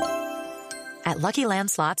at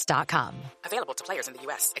LuckyLandSlots.com. Available to players in the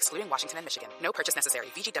U.S., excluding Washington and Michigan. No purchase necessary.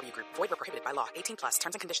 VGW Group. Void where prohibited by law. 18+.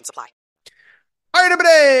 Terms and conditions apply. All right,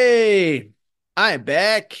 everybody. I am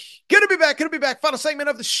back. Good to be back. Good to be back. Final segment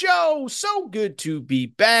of the show. So good to be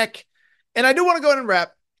back. And I do want to go ahead and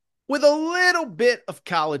wrap with a little bit of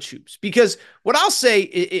college hoops, because what I'll say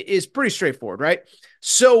is pretty straightforward, right?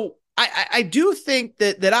 So I do think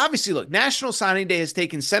that obviously, look, National Signing Day has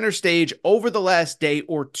taken center stage over the last day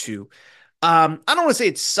or two. I don't want to say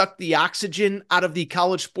it sucked the oxygen out of the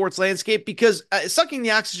college sports landscape, because sucking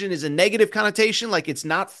the oxygen is a negative connotation, like it's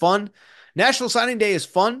not fun. National Signing Day is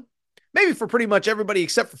fun, maybe for pretty much everybody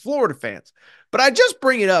except for Florida fans. But I just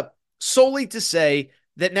bring it up solely to say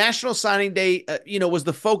that National Signing Day, was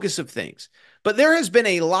the focus of things. But there has been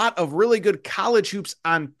a lot of really good college hoops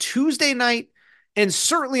on Tuesday night and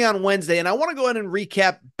certainly on Wednesday. And I want to go ahead and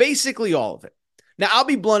recap basically all of it. Now, I'll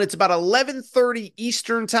be blunt. It's about 11:30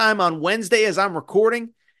 Eastern time on Wednesday as I'm recording.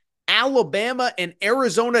 Alabama and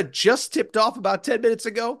Arizona just tipped off about 10 minutes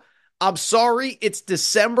ago. I'm sorry, it's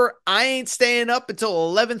December. I ain't staying up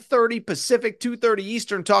until 11:30 Pacific, 2:30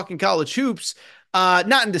 Eastern talking college hoops.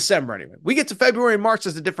 Not in December anyway. We get to February and March,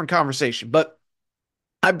 that's a different conversation. But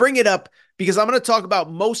I bring it up because I'm going to talk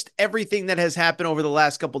about most everything that has happened over the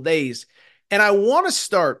last couple days. And I want to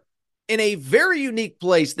start in a very unique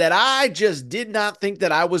place that I just did not think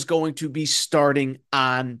that I was going to be starting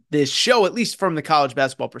on this show, at least from the college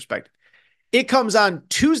basketball perspective. It comes on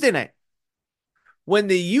Tuesday night when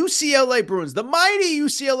the UCLA Bruins, the mighty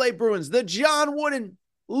UCLA Bruins, the John Wooden,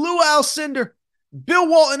 Lou Alcindor, Bill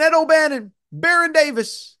Walton, Ed O'Bannon, Baron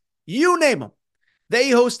Davis, you name them, they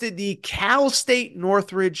hosted the Cal State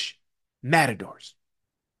Northridge Matadors.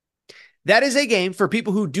 That is a game for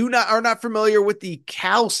people who are not familiar with the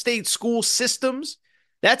Cal State school systems.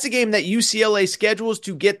 That's a game that UCLA schedules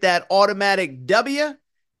to get that automatic W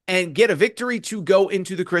and get a victory to go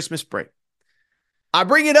into the Christmas break. I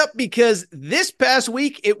bring it up because this past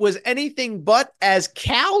week it was anything but, as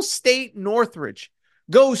Cal State Northridge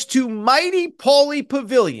goes to mighty Pauley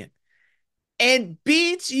Pavilion and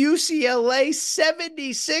beats UCLA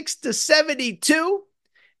 76-72.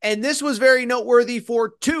 And this was very noteworthy for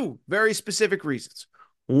two very specific reasons.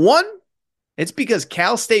 One, it's because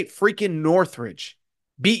Cal State freaking Northridge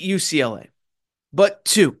beat UCLA. But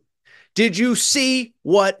two, did you see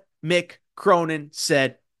what Mick Cronin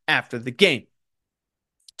said after the game?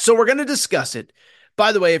 So we're going to discuss it.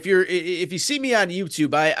 By the way, if you see me on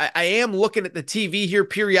YouTube, I am looking at the TV here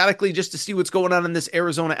periodically just to see what's going on in this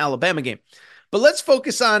Arizona-Alabama game. But let's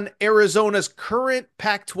focus on Arizona's current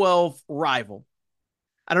Pac-12 rival.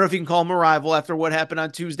 I don't know if you can call them a rival after what happened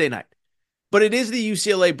on Tuesday night, but it is the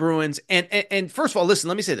UCLA Bruins. And first of all, listen,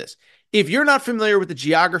 let me say this. If you're not familiar with the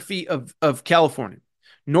geography of California,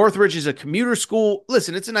 Northridge is a commuter school.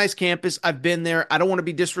 Listen, it's a nice campus. I've been there. I don't want to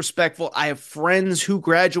be disrespectful. I have friends who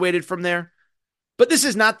graduated from there, but this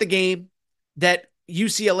is not the game that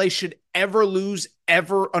UCLA should ever lose,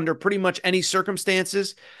 ever, under pretty much any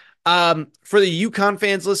circumstances. For the UConn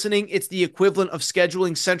fans listening, it's the equivalent of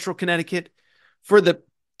scheduling Central Connecticut. For the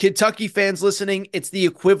Kentucky fans listening, it's the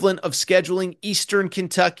equivalent of scheduling Eastern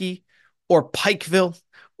Kentucky or Pikeville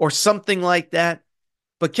or something like that.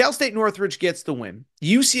 But Cal State Northridge gets the win.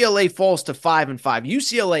 UCLA falls to 5-5.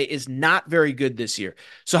 UCLA is not very good this year.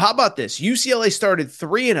 So how about this? UCLA started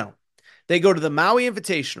 3-0. They go to the Maui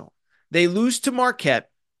Invitational. They lose to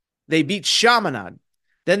Marquette. They beat Chaminade.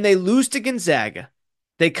 Then they lose to Gonzaga.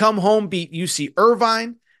 They come home, beat UC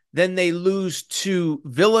Irvine. Then they lose to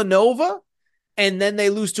Villanova. And then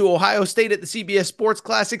they lose to Ohio State at the CBS Sports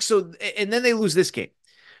Classic. And then they lose this game.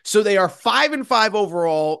 So they are 5-5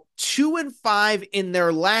 overall, 2-5 in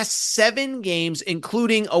their last 7 games,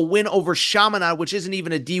 including a win over Chaminade, which isn't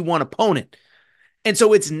even a D1 opponent. And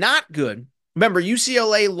so it's not good. Remember,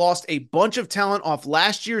 UCLA lost a bunch of talent off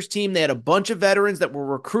last year's team. They had a bunch of veterans that were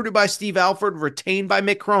recruited by Steve Alford, retained by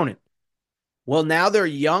Mick Cronin. Well, now they're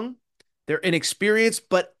young, they're inexperienced,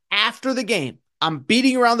 but after the game, I'm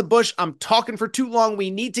beating around the bush. I'm talking for too long. We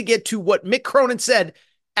need to get to what Mick Cronin said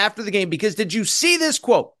after the game, because did you see this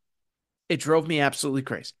quote? It drove me absolutely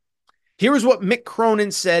crazy. Here is what Mick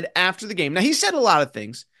Cronin said after the game. Now, he said a lot of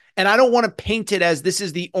things, and I don't want to paint it as this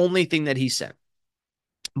is the only thing that he said.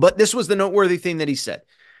 But this was the noteworthy thing that he said.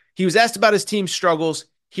 He was asked about his team's struggles.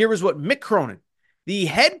 Here is what Mick Cronin, the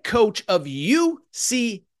head coach of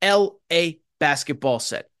UCLA basketball,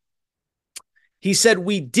 said. He said,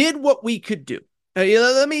 "We did what we could do."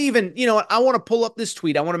 Let me even, I want to pull up this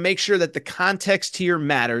tweet. I want to make sure that the context here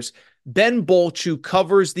matters. Ben Bolch, who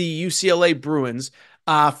covers the UCLA Bruins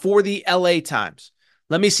for the LA Times.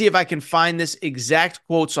 Let me see if I can find this exact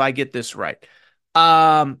quote so I get this right.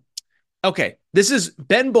 Okay, this is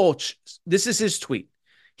Ben Bolch. This is his tweet.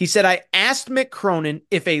 He said, "I asked Mick Cronin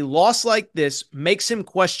if a loss like this makes him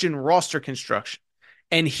question roster construction.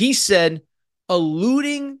 And he said,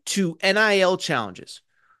 alluding to NIL challenges,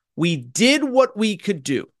 we did what we could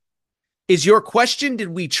do. Is your question, did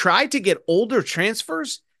we try to get older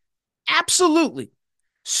transfers? Absolutely.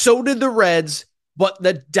 So did the Reds, but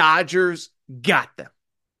the Dodgers got them."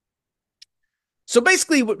 So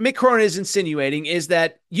basically what Mick Cronin is insinuating is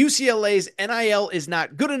that UCLA's NIL is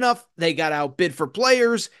not good enough. They got outbid for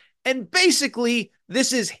players. And basically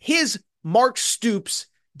this is his, Mark Stoops,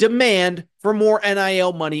 demand for more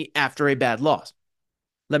NIL money after a bad loss.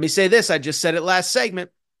 Let me say this. I just said it last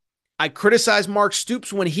segment. I criticized Mark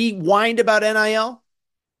Stoops when he whined about NIL,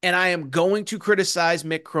 and I am going to criticize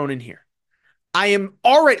Mick Cronin here. I am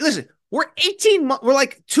already, listen, we're 18 months, we're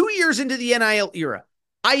like 2 years into the NIL era.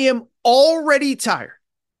 I am already tired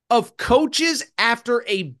of coaches after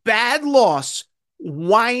a bad loss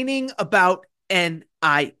whining about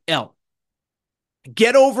NIL.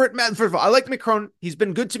 Get over it, man. First of all, I like Mick Cronin. He's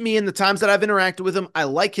been good to me in the times that I've interacted with him. I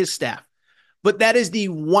like his staff. But that is the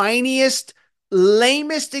whiniest,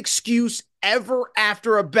 lamest excuse ever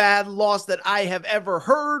after a bad loss that I have ever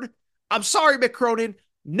heard. I'm sorry, Mick Cronin.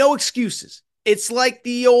 No excuses. It's like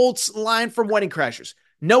the old line from Wedding Crashers.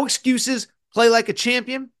 No excuses. Play like a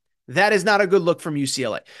champion. That is not a good look from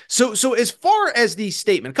UCLA. So as far as the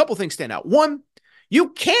statement, a couple things stand out. One, you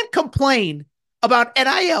can't complain about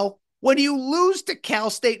NIL when you lose to Cal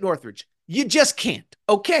State Northridge. You just can't,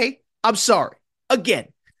 okay? I'm sorry. Again,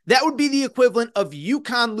 that would be the equivalent of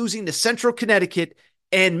UConn losing to Central Connecticut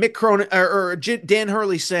and Mick Cronin or Dan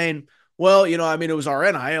Hurley saying, well, it was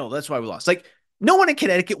our NIL. That's why we lost. Like, no one in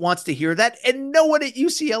Connecticut wants to hear that, and no one at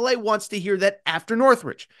UCLA wants to hear that after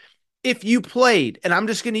Northridge. If you played, and I'm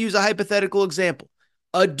just going to use a hypothetical example,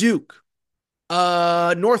 a Duke,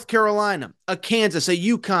 North Carolina, a Kansas, a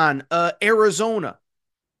UConn, Arizona,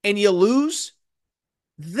 and you lose,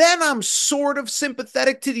 then I'm sort of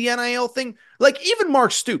sympathetic to the NIL thing. Like even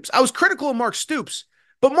Mark Stoops. I was critical of Mark Stoops,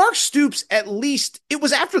 but Mark Stoops, at least, it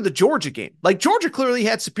was after the Georgia game. Like Georgia clearly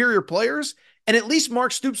had superior players, and at least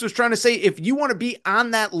Mark Stoops was trying to say, if you want to be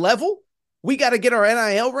on that level, we got to get our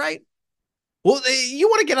NIL right. Well, you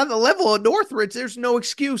want to get on the level of Northridge, there's no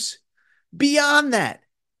excuse. Beyond that,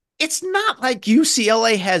 it's not like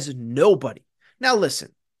UCLA has nobody. Now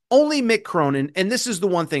listen, only Mick Cronin, and this is the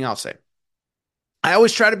one thing I'll say. I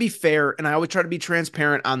always try to be fair, and I always try to be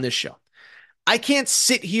transparent on this show. I can't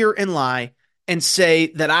sit here and lie and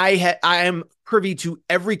say that I am privy to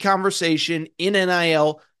every conversation in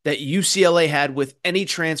NIL that UCLA had with any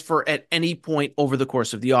transfer at any point over the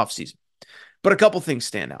course of the offseason. But a couple things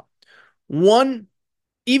stand out. One,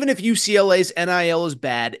 even if UCLA's NIL is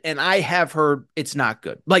bad, and I have heard it's not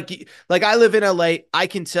good. Like I live in LA, I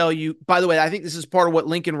can tell you, by the way, I think this is part of what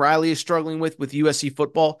Lincoln Riley is struggling with USC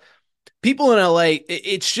football. People in LA,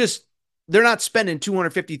 it's just, they're not spending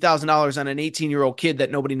 $250,000 on an 18-year-old kid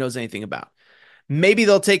that nobody knows anything about. Maybe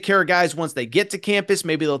they'll take care of guys once they get to campus.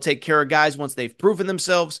 Maybe they'll take care of guys once they've proven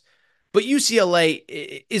themselves. But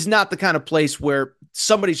UCLA is not the kind of place where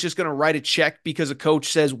somebody's just going to write a check because a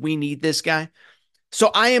coach says we need this guy.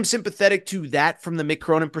 So I am sympathetic to that from the Mick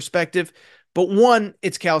Cronin perspective. But one,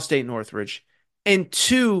 it's Cal State Northridge. And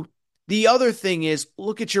two, the other thing is,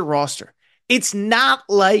 look at your roster. It's not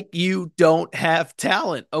like you don't have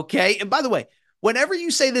talent, okay? And by the way, whenever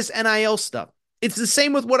you say this NIL stuff, it's the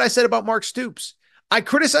same with what I said about Mark Stoops. I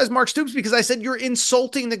criticized Mark Stoops because I said you're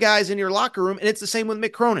insulting the guys in your locker room, and it's the same with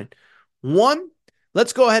Mick Cronin. One,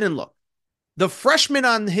 let's go ahead and look. The freshmen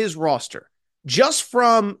on his roster, just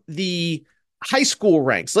from the high school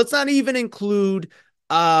ranks, let's not even include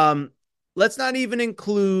the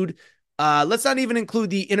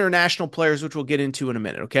international players, which we'll get into in a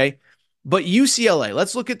minute, okay? But UCLA,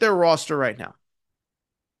 let's look at their roster right now.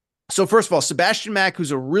 So first of all, Sebastian Mack,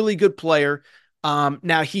 who's a really good player.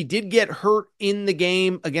 Now, he did get hurt in the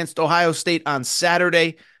game against Ohio State on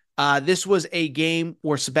Saturday. This was a game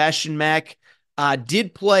where Sebastian Mack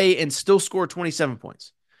did play and still scored 27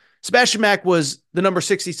 points. Sebastian Mack was the number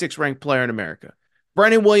 66 ranked player in America.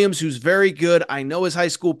 Brennan Williams, who's very good, I know his high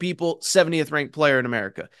school people, 70th ranked player in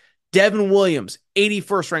America. Devin Williams,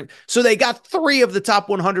 81st ranked. So they got 3 of the top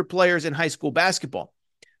 100 players in high school basketball.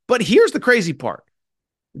 But here's the crazy part.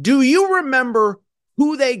 Do you remember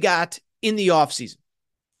who they got in the offseason?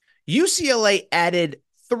 UCLA added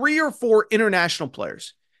 3 or 4 international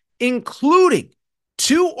players, including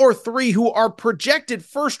 2 or 3 who are projected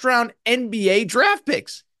first-round NBA draft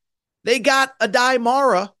picks. They got Adai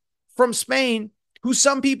Mara from Spain, who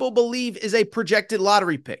some people believe is a projected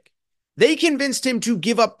lottery pick. They convinced him to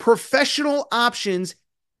give up professional options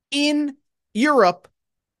in Europe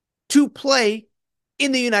to play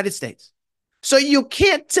in the United States. So you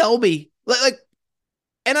can't tell me, like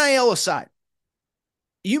NIL aside,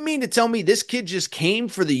 you mean to tell me this kid just came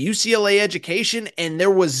for the UCLA education and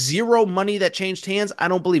there was zero money that changed hands? I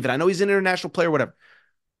don't believe it. I know he's an international player, whatever.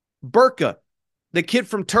 Burka, the kid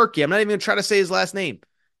from Turkey, I'm not even going to try to say his last name,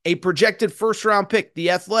 a projected first-round pick,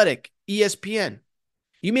 The Athletic, ESPN.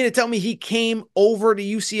 You mean to tell me he came over to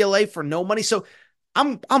UCLA for no money? So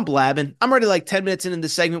I'm blabbing. I'm already like 10 minutes into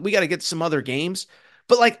this segment. We got to get to some other games.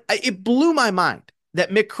 But it blew my mind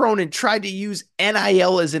that Mick Cronin tried to use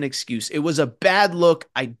NIL as an excuse. It was a bad look.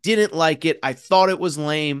 I didn't like it. I thought it was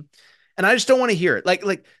lame. And I just don't want to hear it.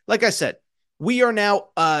 Like I said, we are now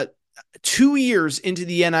 2 years into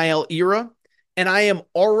the NIL era, and I am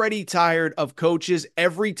already tired of coaches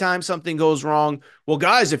every time something goes wrong. Well,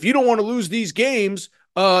 guys, if you don't want to lose these games,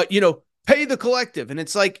 pay the collective. And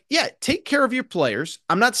it's like, yeah, take care of your players.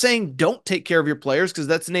 I'm not saying don't take care of your players because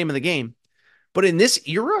that's the name of the game. But in this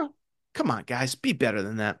era, come on, guys, be better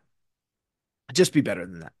than that. Just be better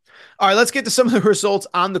than that. All right, let's get to some of the results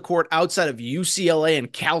on the court outside of UCLA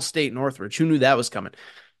and Cal State Northridge. Who knew that was coming?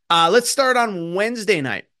 Let's start on Wednesday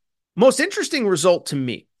night. Most interesting result to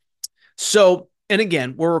me. So, and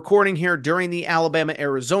again, we're recording here during the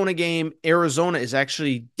Alabama-Arizona game. Arizona is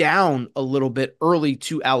actually down a little bit early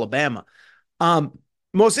to Alabama.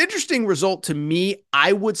 Most interesting result to me,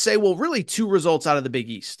 I would say, well, really two results out of the Big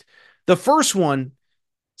East. The first one,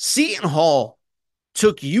 Seton Hall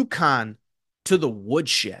took UConn to the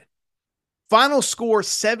woodshed. Final score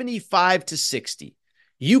 75-60.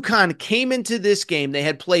 UConn came into this game. They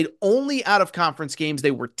had played only out of conference games.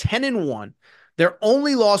 They were 10-1. Their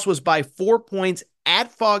only loss was by 4 points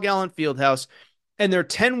at Fog Allen Fieldhouse, and their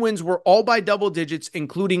 10 wins were all by double digits,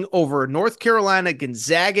 including over North Carolina,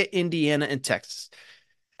 Gonzaga, Indiana, and Texas.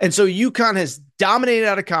 And so UConn has dominated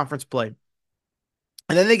out of conference play.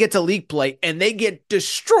 And then they get to league play, and they get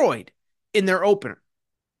destroyed in their opener.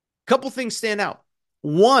 Couple things stand out.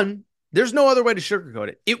 One, there's no other way to sugarcoat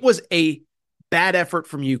it. It was a bad effort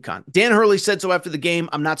from UConn. Dan Hurley said so after the game.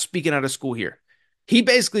 I'm not speaking out of school here. He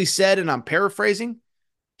basically said, and I'm paraphrasing,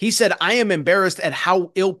 he said, I am embarrassed at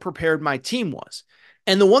how ill-prepared my team was.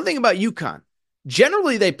 And the one thing about UConn,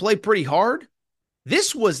 generally they play pretty hard.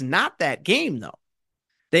 This was not that game, though.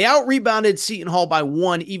 They out-rebounded Seton Hall by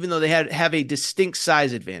 1, even though they have a distinct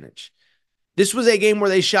size advantage. This was a game where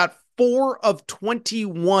they shot 4 of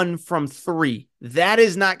 21 from 3. That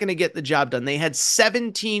is not going to get the job done. They had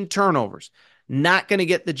 17 turnovers. Not going to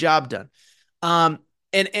get the job done. And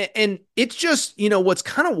it's just, what's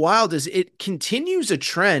kind of wild is it continues a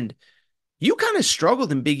trend. You kind of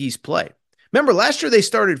struggled in Big East play. Remember, last year they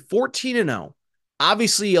started 14-0.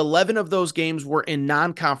 Obviously, 11 of those games were in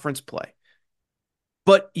non-conference play.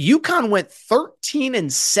 But UConn went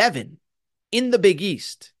 13-7 in the Big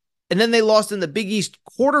East. And then they lost in the Big East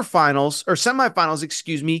quarterfinals or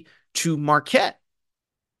semifinals, to Marquette.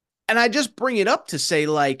 And I just bring it up to say,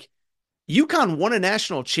 UConn won a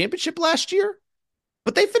national championship last year,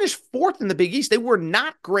 but they finished 4th in the Big East. They were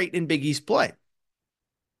not great in Big East play.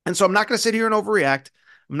 And so I'm not going to sit here and overreact.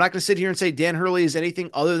 I'm not going to sit here and say Dan Hurley is anything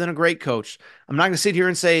other than a great coach. I'm not going to sit here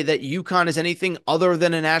and say that UConn is anything other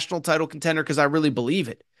than a national title contender because I really believe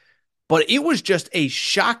it. But it was just a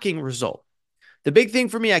shocking result. The big thing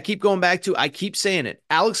for me, I keep going back to, I keep saying it,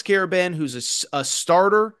 Alex Karaban, who's a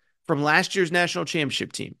starter from last year's national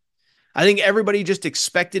championship team. I think everybody just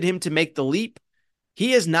expected him to make the leap.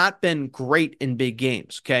 He has not been great in big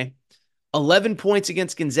games, okay? 11 points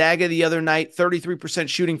against Gonzaga the other night, 33%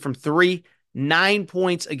 shooting from 3. 9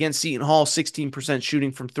 points against Seton Hall, 16%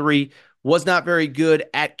 shooting from 3. Was not very good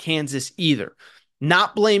at Kansas either.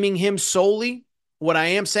 Not blaming him solely. What I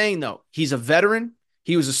am saying, though, he's a veteran.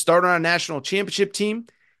 He was a starter on a national championship team.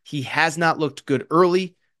 He has not looked good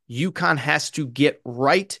early. UConn has to get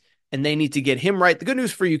right, and they need to get him right. The good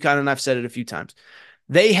news for UConn, and I've said it a few times,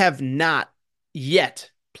 they have not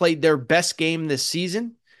yet played their best game this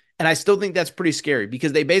season, and I still think that's pretty scary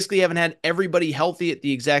because they basically haven't had everybody healthy at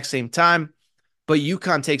the exact same time. But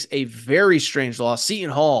UConn takes a very strange loss. Seton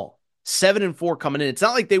Hall, 7-4 coming in. It's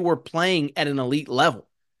not like they were playing at an elite level.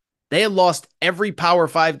 They had lost every Power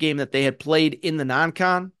 5 game that they had played in the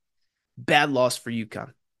non-con. Bad loss for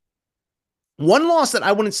UConn. One loss that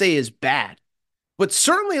I wouldn't say is bad, but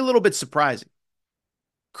certainly a little bit surprising.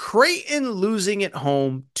 Creighton losing at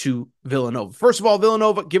home to Villanova. First of all,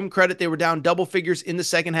 Villanova, give them credit. They were down double figures in the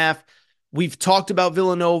second half. We've talked about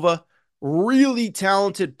Villanova. Really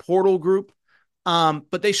talented portal group.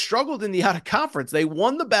 But they struggled in the out of conference. They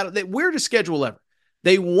won the battle. Weirdest schedule ever.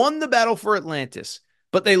 They won the battle for Atlantis,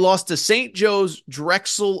 but they lost to St. Joe's,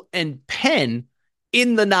 Drexel, and Penn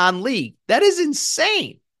in the non-league. That is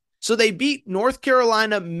insane. So they beat North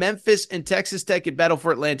Carolina, Memphis, and Texas Tech at Battle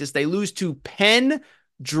for Atlantis. They lose to Penn,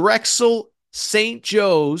 Drexel, St.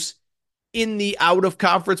 Joe's in the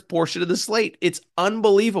out-of-conference portion of the slate. It's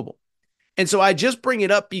unbelievable. And so I just bring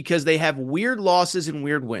it up because they have weird losses and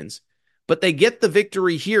weird wins. But they get the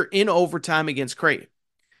victory here in overtime against Creighton.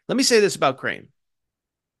 Let me say this about Creighton.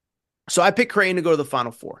 So I picked Creighton to go to the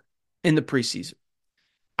Final Four in the preseason.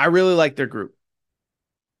 I really like their group.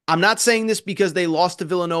 I'm not saying this because they lost to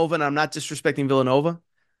Villanova, and I'm not disrespecting Villanova.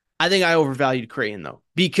 I think I overvalued Creighton, though,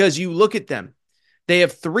 because you look at them. They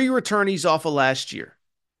have 3 returnees off of last year.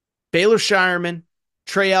 Baylor Shireman,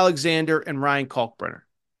 Trey Alexander, and Ryan Kalkbrenner.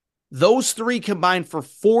 Those three combined for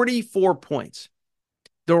 44 points.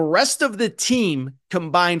 The rest of the team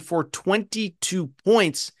combined for 22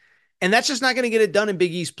 points, and that's just not going to get it done in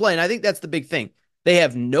Big East play, and I think that's the big thing. They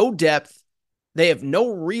have no depth. They have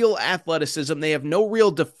no real athleticism. They have no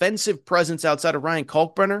real defensive presence outside of Ryan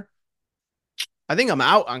Kalkbrenner. I think I'm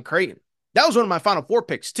out on Creighton. That was one of my Final Four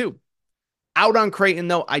picks, too. Out on Creighton,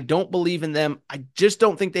 though. I don't believe in them. I just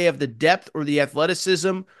don't think they have the depth or the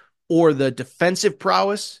athleticism or the defensive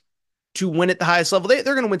prowess to win at the highest level. They're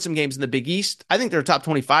going to win some games in the Big East. I think they're a top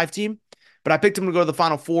 25 team, but I picked them to go to the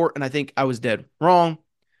Final Four, and I think I was dead wrong.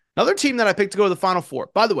 Another team that I picked to go to the Final Four,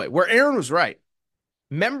 by the way, where Aaron was right.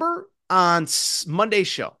 Remember on Monday's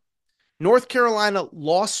show, North Carolina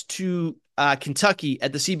lost to Kentucky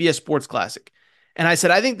at the CBS Sports Classic. And I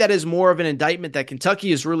said, I think that is more of an indictment that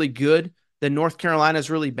Kentucky is really good than North Carolina is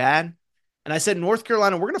really bad. And I said, North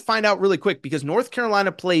Carolina, we're going to find out really quick because North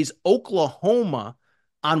Carolina plays Oklahoma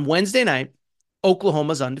on Wednesday night.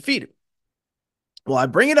 Oklahoma's undefeated. Well, I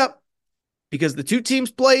bring it up because the two teams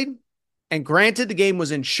played, and granted, the game was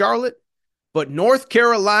in Charlotte, but North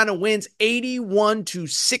Carolina wins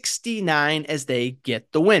 81-69 as they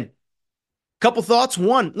get the win. Couple thoughts.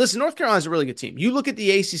 One, listen, North Carolina's a really good team. You look at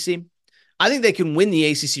the ACC, I think they can win the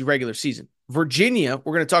ACC regular season. Virginia,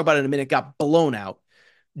 we're going to talk about it in a minute, got blown out.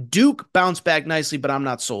 Duke bounced back nicely, but I'm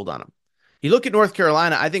not sold on them. You look at North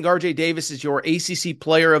Carolina, I think RJ Davis is your ACC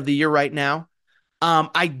player of the year right now.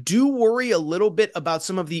 I do worry a little bit about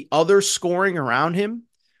some of the other scoring around him.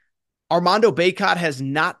 Armando Bacot has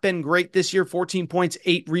not been great this year, 14 points,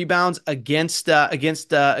 8 rebounds against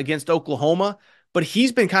Oklahoma, but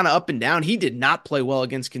he's been kind of up and down. He did not play well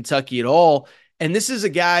against Kentucky at all. And this is a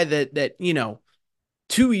guy that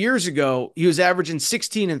 2 years ago, he was averaging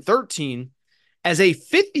 16 and 13. As a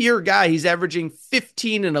fifth-year guy, he's averaging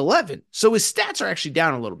 15 and 11. So his stats are actually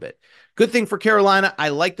down a little bit. Good thing for Carolina. I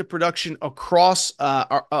like the production across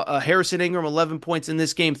Harrison Ingram, 11 points in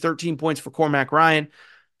this game, 13 points for Cormac Ryan.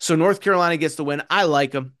 So North Carolina gets the win. I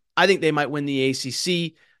like them. I think they might win the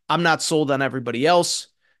ACC. I'm not sold on everybody else.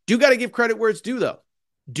 Do got to give credit where it's due, though.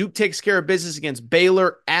 Duke takes care of business against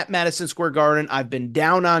Baylor at Madison Square Garden. I've been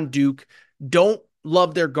down on Duke. Don't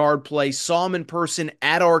love their guard play. Saw them in person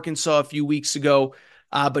at Arkansas a few weeks ago.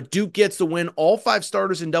 But Duke gets the win. All 5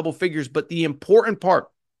 starters in double figures. But the important part,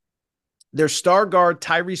 their star guard,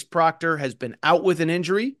 Tyrese Proctor, has been out with an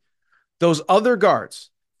injury. Those other guards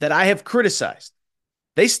that I have criticized,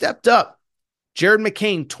 they stepped up. Jared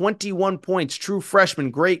McCain, 21 points, true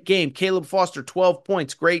freshman, great game. Caleb Foster, 12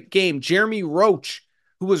 points, great game. Jeremy Roach,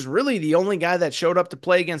 who was really the only guy that showed up to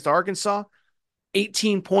play against Arkansas,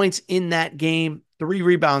 18 points in that game, 3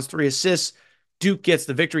 rebounds, 3 assists. Duke gets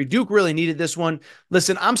the victory. Duke really needed this one.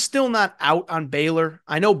 Listen, I'm still not out on Baylor.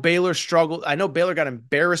 I know Baylor struggled. I know Baylor got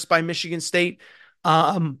embarrassed by Michigan State.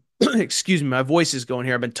 Excuse me, my voice is going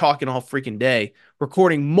here. I've been talking all freaking day,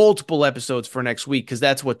 recording multiple episodes for next week because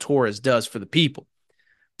that's what Torres does for the people.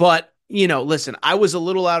 But, listen, I was a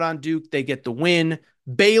little out on Duke. They get the win.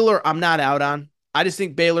 Baylor, I'm not out on. I just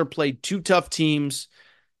think Baylor played 2 tough teams.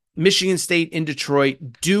 Michigan State in Detroit.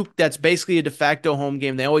 Duke, that's basically a de facto home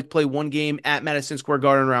game. They always play one game at Madison Square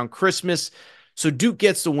Garden around Christmas. So Duke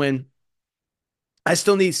gets the win. I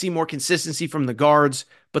still need to see more consistency from the guards,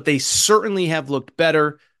 but they certainly have looked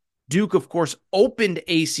better. Duke, of course, opened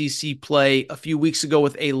ACC play a few weeks ago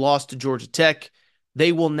with a loss to Georgia Tech.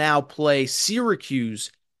 They will now play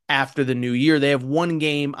Syracuse after the new year. They have one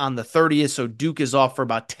game on the 30th, so Duke is off for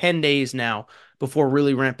about 10 days now before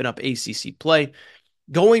really ramping up ACC play.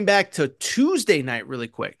 Going back to Tuesday night really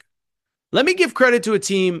quick, let me give credit to a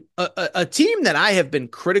team that I have been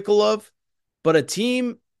critical of, but a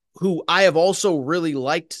team who I have also really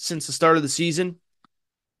liked since the start of the season.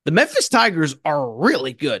 The Memphis Tigers are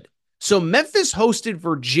really good. So Memphis hosted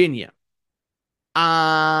Virginia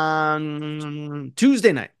on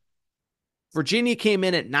Tuesday night. Virginia came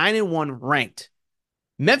in at 9-1 ranked.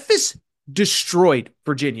 Memphis destroyed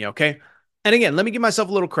Virginia, okay? And again, let me give myself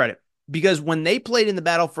a little credit because when they played in the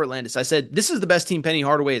Battle for Atlantis, I said, this is the best team Penny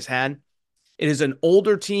Hardaway has had. It is an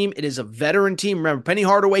older team. It is a veteran team. Remember, Penny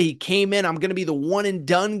Hardaway, he came in, I'm going to be the one and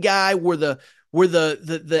done guy. We're the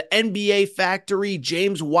NBA factory,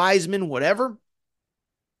 James Wiseman, whatever.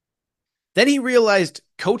 Then he realized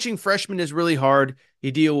coaching freshmen is really hard.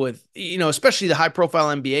 You deal with, especially the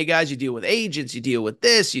high-profile NBA guys. You deal with agents. You deal with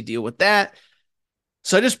this. You deal with that.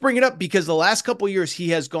 So I just bring it up because the last couple of years,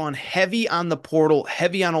 he has gone heavy on the portal,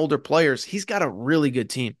 heavy on older players. He's got a really good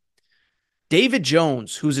team. David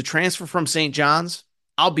Jones, who's a transfer from St. John's,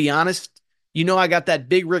 I'll be honest, I got that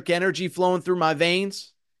big Rick energy flowing through my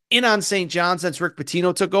veins. In on St. John's since Rick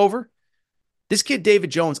Pitino took over. This kid, David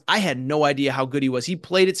Jones, I had no idea how good he was. He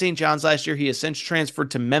played at St. John's last year. He has since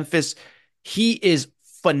transferred to Memphis. He is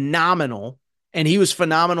phenomenal, and he was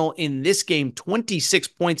phenomenal in this game. 26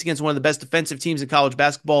 points against one of the best defensive teams in college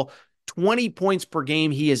basketball. 20 points per game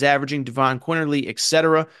he is averaging, Devon Quinterly,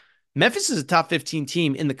 etc. Memphis is a top 15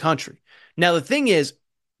 team in the country. Now, the thing is,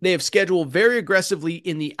 they have scheduled very aggressively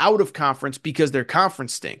in the out-of-conference because their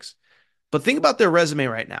conference stinks. But think about their resume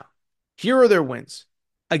right now. Here are their wins.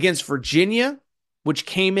 Against Virginia, which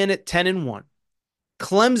came in at 10-1.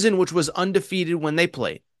 Clemson, which was undefeated when they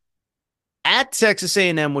played. At Texas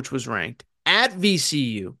A&M, which was ranked. At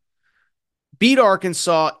VCU. Beat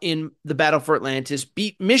Arkansas in the Battle for Atlantis.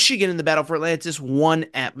 Beat Michigan in the Battle for Atlantis. Won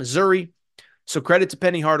at Missouri. So credit to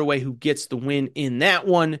Penny Hardaway, who gets the win in that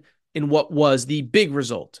one in what was the big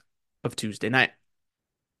result of Tuesday night.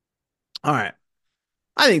 All right.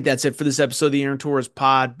 I think that's it for this episode of the Aaron Torres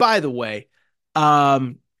pod. By the way, we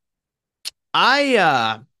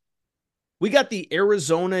got the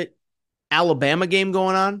Arizona-Alabama game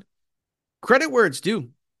going on. Credit where it's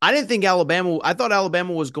due. I thought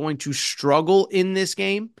Alabama was going to struggle in this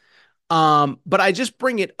game. But I just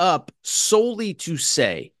bring it up solely to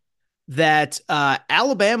say that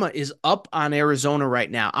Alabama is up on Arizona right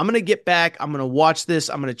now. I'm going to get back. I'm going to watch this.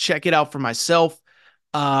 I'm going to check it out for myself.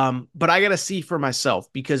 But I got to see for myself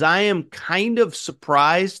because I am kind of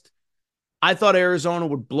surprised. I thought Arizona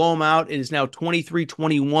would blow them out. It is now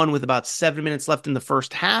 23-21 with about 7 minutes left in the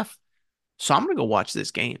first half. So I'm going to go watch this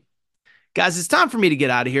game. Guys, it's time for me to get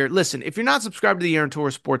out of here. Listen, if you're not subscribed to the Aaron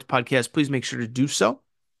Torres Sports Podcast, please make sure to do so.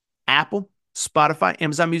 Apple, Spotify,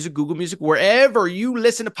 Amazon Music, Google Music, wherever you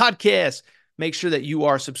listen to podcasts, make sure that you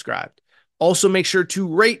are subscribed. Also, make sure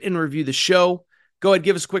to rate and review the show. Go ahead,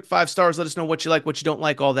 give us a quick 5 stars. Let us know what you like, what you don't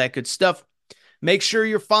like, all that good stuff. Make sure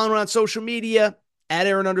you're following on social media at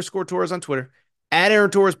Aaron_Torres on Twitter, at Aaron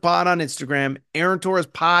Torres Pod on Instagram, Aaron Torres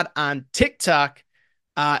Pod on TikTok,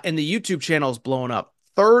 and the YouTube channel is blowing up.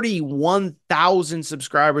 31,000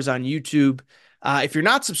 subscribers on YouTube. If you're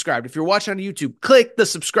not subscribed, if you're watching on YouTube, click the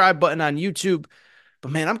subscribe button on YouTube.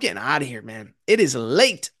 But man, I'm getting out of here, man. It is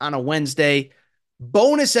late on a Wednesday.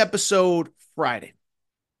 Bonus episode Friday.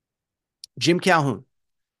 Jim Calhoun,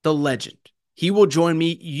 the legend. He will join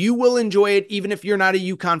me. You will enjoy it, even if you're not a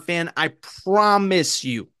UConn fan. I promise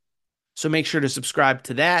you. So make sure to subscribe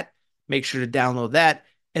to that. Make sure to download that.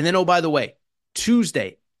 And then, oh, by the way,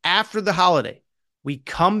 Tuesday, after the holiday, we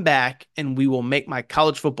come back and we will make my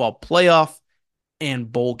college football playoff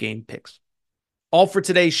and bowl game picks. All for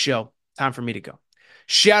today's show. Time for me to go.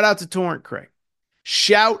 Shout out to Torrent Craig.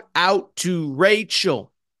 Shout out to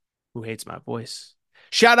Rachel, who hates my voice.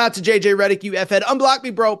 Shout out to JJ Redick, you F-head. Unblock me,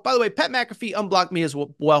 bro. By the way, Pat McAfee unblocked me as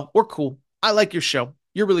well. We're cool. I like your show.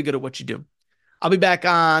 You're really good at what you do. I'll be back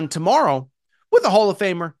on tomorrow with the Hall of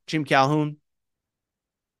Famer, Jim Calhoun.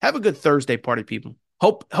 Have a good Thursday, party people.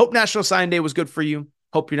 Hope National Sign Day was good for you.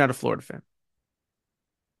 Hope you're not a Florida fan.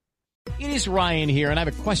 It is Ryan here, and I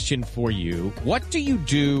have a question for you. What do you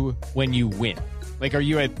do when you win? Like, are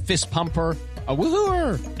you a fist pumper, a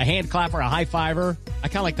woohooer, a hand clapper, a high fiver? I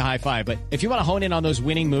kind of like the high five, but if you want to hone in on those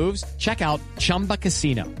winning moves, check out Chumba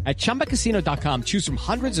Casino. At ChumbaCasino.com, choose from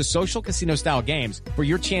hundreds of social casino-style games for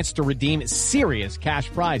your chance to redeem serious cash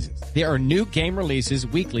prizes. There are new game releases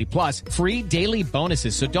weekly, plus free daily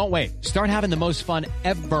bonuses. So don't wait. Start having the most fun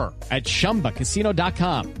ever at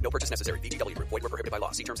ChumbaCasino.com. No purchase necessary. VGW Group. Void where prohibited by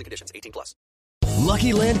law. See terms and conditions. 18+.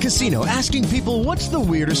 Lucky Land Casino, asking people, what's the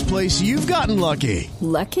weirdest place you've gotten lucky?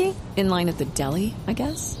 Lucky? In line at the deli, I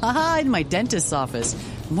guess? Aha, in my dentist's office.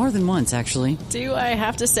 More than once, actually. Do I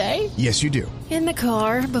have to say? Yes, you do. In the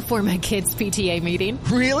car before my kids' PTA meeting.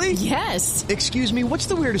 Really? Yes. Excuse me, what's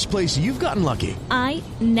the weirdest place you've gotten lucky? I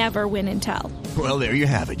never win and tell. Well, there you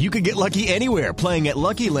have it. You can get lucky anywhere, playing at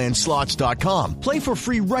LuckyLandSlots.com. Play for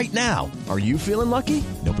free right now. Are you feeling lucky?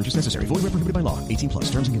 No purchase necessary. Void where prohibited by law. 18+.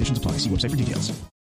 Terms and conditions apply. See website for details.